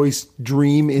fielder's choice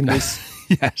dream in this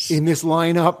in this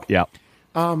lineup. Yeah.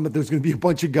 But there's going to be a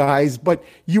bunch of guys. But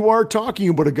you are talking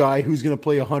about a guy who's going to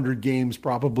play 100 games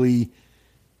probably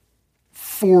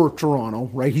for Toronto,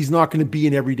 right? He's not going to be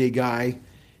an everyday guy.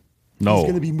 No. He's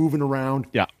going to be moving around.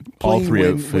 Yeah, all three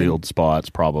outfield spots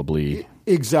probably.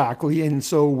 Exactly. And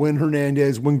so when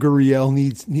Hernandez, when Gurriel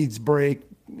needs break,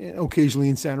 occasionally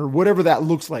in center, whatever that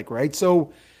looks like, right?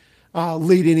 So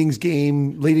late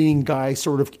inning guy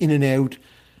sort of in and out.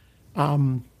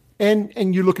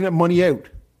 And you're looking at money out.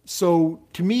 So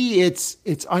to me, it's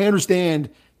I understand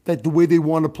that the way they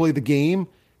want to play the game,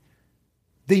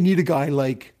 they need a guy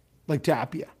like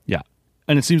Tapia. Yeah.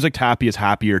 And it seems like Tapia is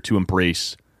happier to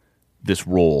embrace this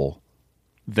role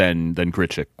than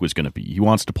Grichuk was going to be. He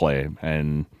wants to play,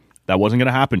 and that wasn't going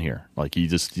to happen here. Like,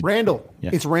 Randall. Yeah.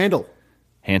 It's Randall.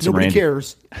 Handsome Nobody Randy.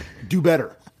 cares. Do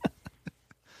better.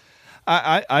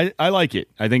 I like it.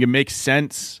 I think it makes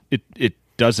sense. It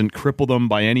doesn't cripple them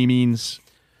by any means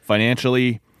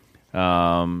financially.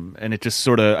 And it just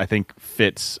sort of, I think,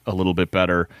 fits a little bit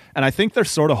better. And I think they're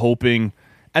sort of hoping,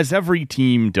 as every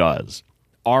team does,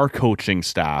 our coaching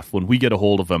staff, when we get a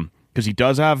hold of him, because he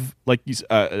does have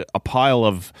a pile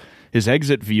of his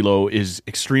exit velo is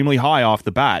extremely high off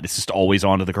the bat. It's just always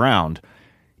onto the ground.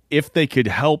 If they could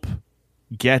help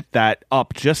get that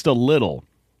up just a little,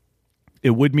 it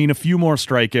would mean a few more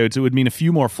strikeouts. It would mean a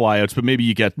few more flyouts, but maybe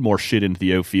you get more shit into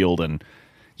the outfield. And,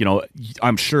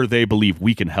 I'm sure they believe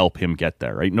we can help him get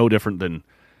there, right? No different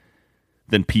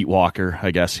than Pete Walker,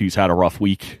 I guess, who's had a rough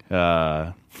week.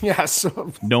 Yes.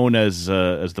 Known as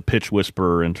the pitch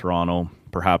whisperer in Toronto,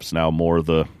 perhaps now more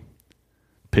the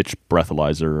pitch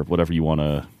breathalyzer, whatever you want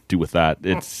to do with that.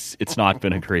 It's not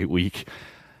been a great week.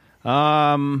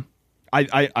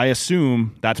 I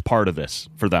assume that's part of this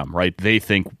for them, right? They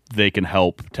think they can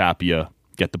help Tapia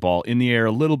get the ball in the air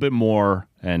a little bit more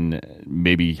and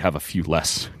maybe have a few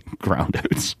less ground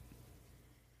outs.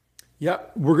 Yeah,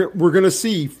 we're going to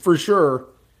see for sure.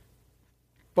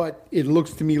 but it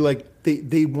looks to me like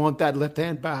they want that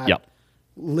left-hand bat, Yep.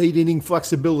 late inning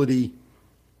flexibility.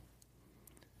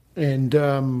 And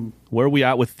where are we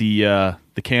at with the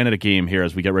Canada game here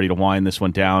as we get ready to wind this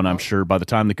one down? I'm sure by the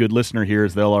time the good listener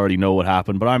hears, they'll already know what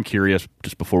happened, but I'm curious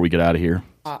just before we get out of here.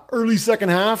 Early second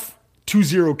half,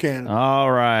 2-0 Canada.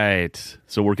 All right.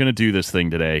 So we're going to do this thing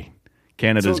today.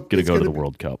 Canada's going to go to the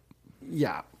World Cup.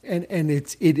 Yeah. And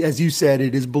it as you said,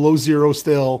 it is below zero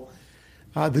still.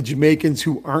 The Jamaicans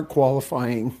who aren't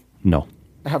qualifying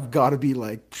have got to be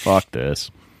like, fuck this.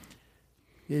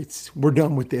 We're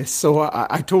done with this. So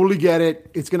I totally get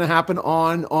it. It's going to happen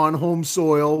on home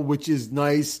soil, which is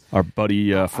nice. Our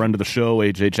buddy, friend of the show,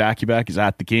 AJ Jackieback, is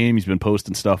at the game. He's been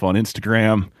posting stuff on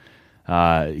Instagram.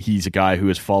 He's a guy who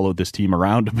has followed this team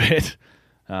around a bit.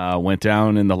 Went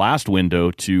down in the last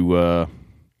window to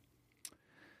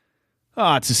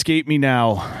it's escaped me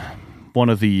now. One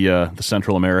of the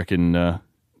Central American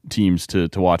teams to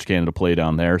watch Canada play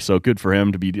down there. So good for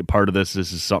him to be a part of this.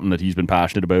 This is something that he's been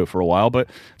passionate about for a while, but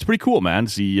it's pretty cool, man,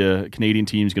 to see a Canadian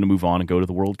team's going to move on and go to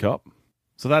the World Cup.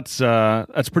 So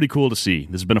that's pretty cool to see.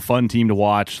 This has been a fun team to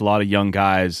watch. A lot of young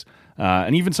guys,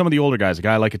 and even some of the older guys. A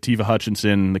guy like Ativa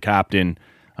Hutchinson, the captain,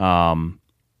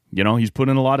 he's put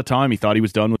in a lot of time. He thought he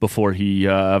was done before he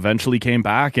eventually came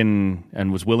back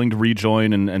and was willing to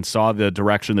rejoin and saw the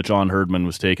direction that John Herdman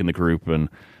was taking the group. And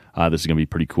this is going to be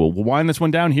pretty cool. We'll wind this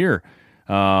one down here.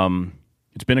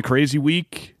 It's been a crazy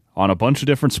week on a bunch of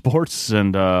different sports,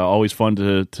 and always fun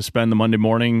to spend the Monday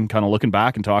morning kind of looking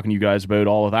back and talking to you guys about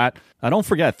all of that. Don't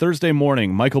forget, Thursday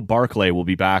morning, Michael Barclay will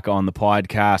be back on the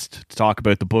podcast to talk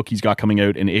about the book he's got coming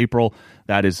out in April.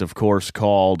 That is, of course,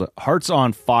 called Hearts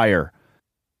on Fire.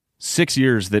 6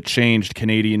 years that changed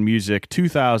Canadian music,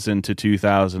 2000 to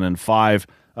 2005.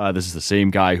 This is the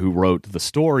same guy who wrote the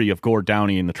story of Gord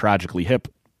Downie and the Tragically Hip.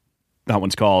 That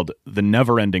one's called The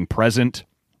Never-Ending Present.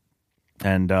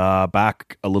 And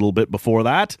back a little bit before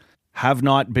that, Have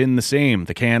Not Been the Same,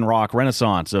 the Can Rock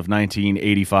Renaissance of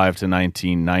 1985 to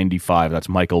 1995. That's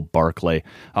Michael Barclay.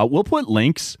 We'll put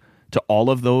links to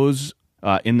all of those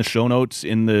in the show notes,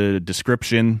 in the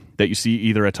description that you see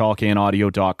either at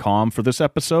tallcanaudio.com for this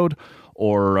episode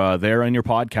or there in your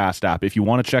podcast app. If you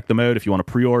want to check them out, if you want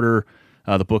to pre-order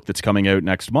the book that's coming out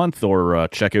next month, or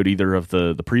check out either of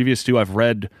the previous two. I've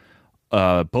read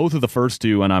both of the first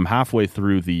two, and I'm halfway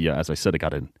through the, as I said, I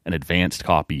got an advanced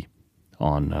copy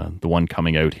on the one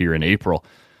coming out here in April.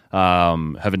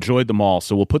 Have enjoyed them all,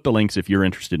 so we'll put the links if you're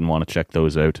interested and want to check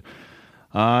those out.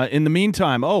 In the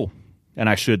meantime, and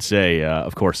I should say,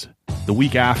 of course, the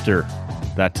week after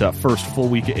that first full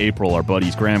week of April, our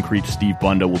buddies Graham Creech, Steve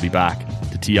Bunda will be back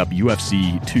to tee up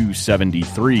UFC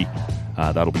 273.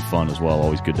 That'll be fun as well.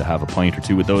 Always good to have a pint or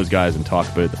two with those guys and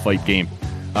talk about the fight game.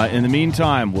 In the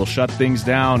meantime, we'll shut things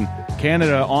down.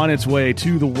 Canada on its way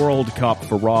to the World Cup.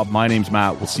 For Rob, my name's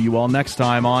Matt. We'll see you all next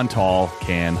time on Tall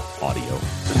Can Audio.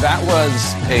 That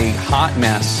was a hot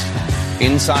mess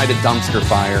inside a dumpster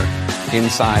fire,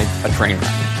 inside a train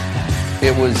wreck.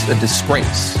 It was a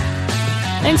disgrace.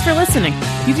 Thanks for listening.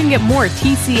 You can get more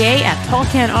TCA at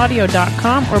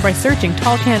tallcanaudio.com or by searching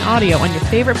Tall Can Audio on your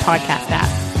favorite podcast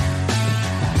app.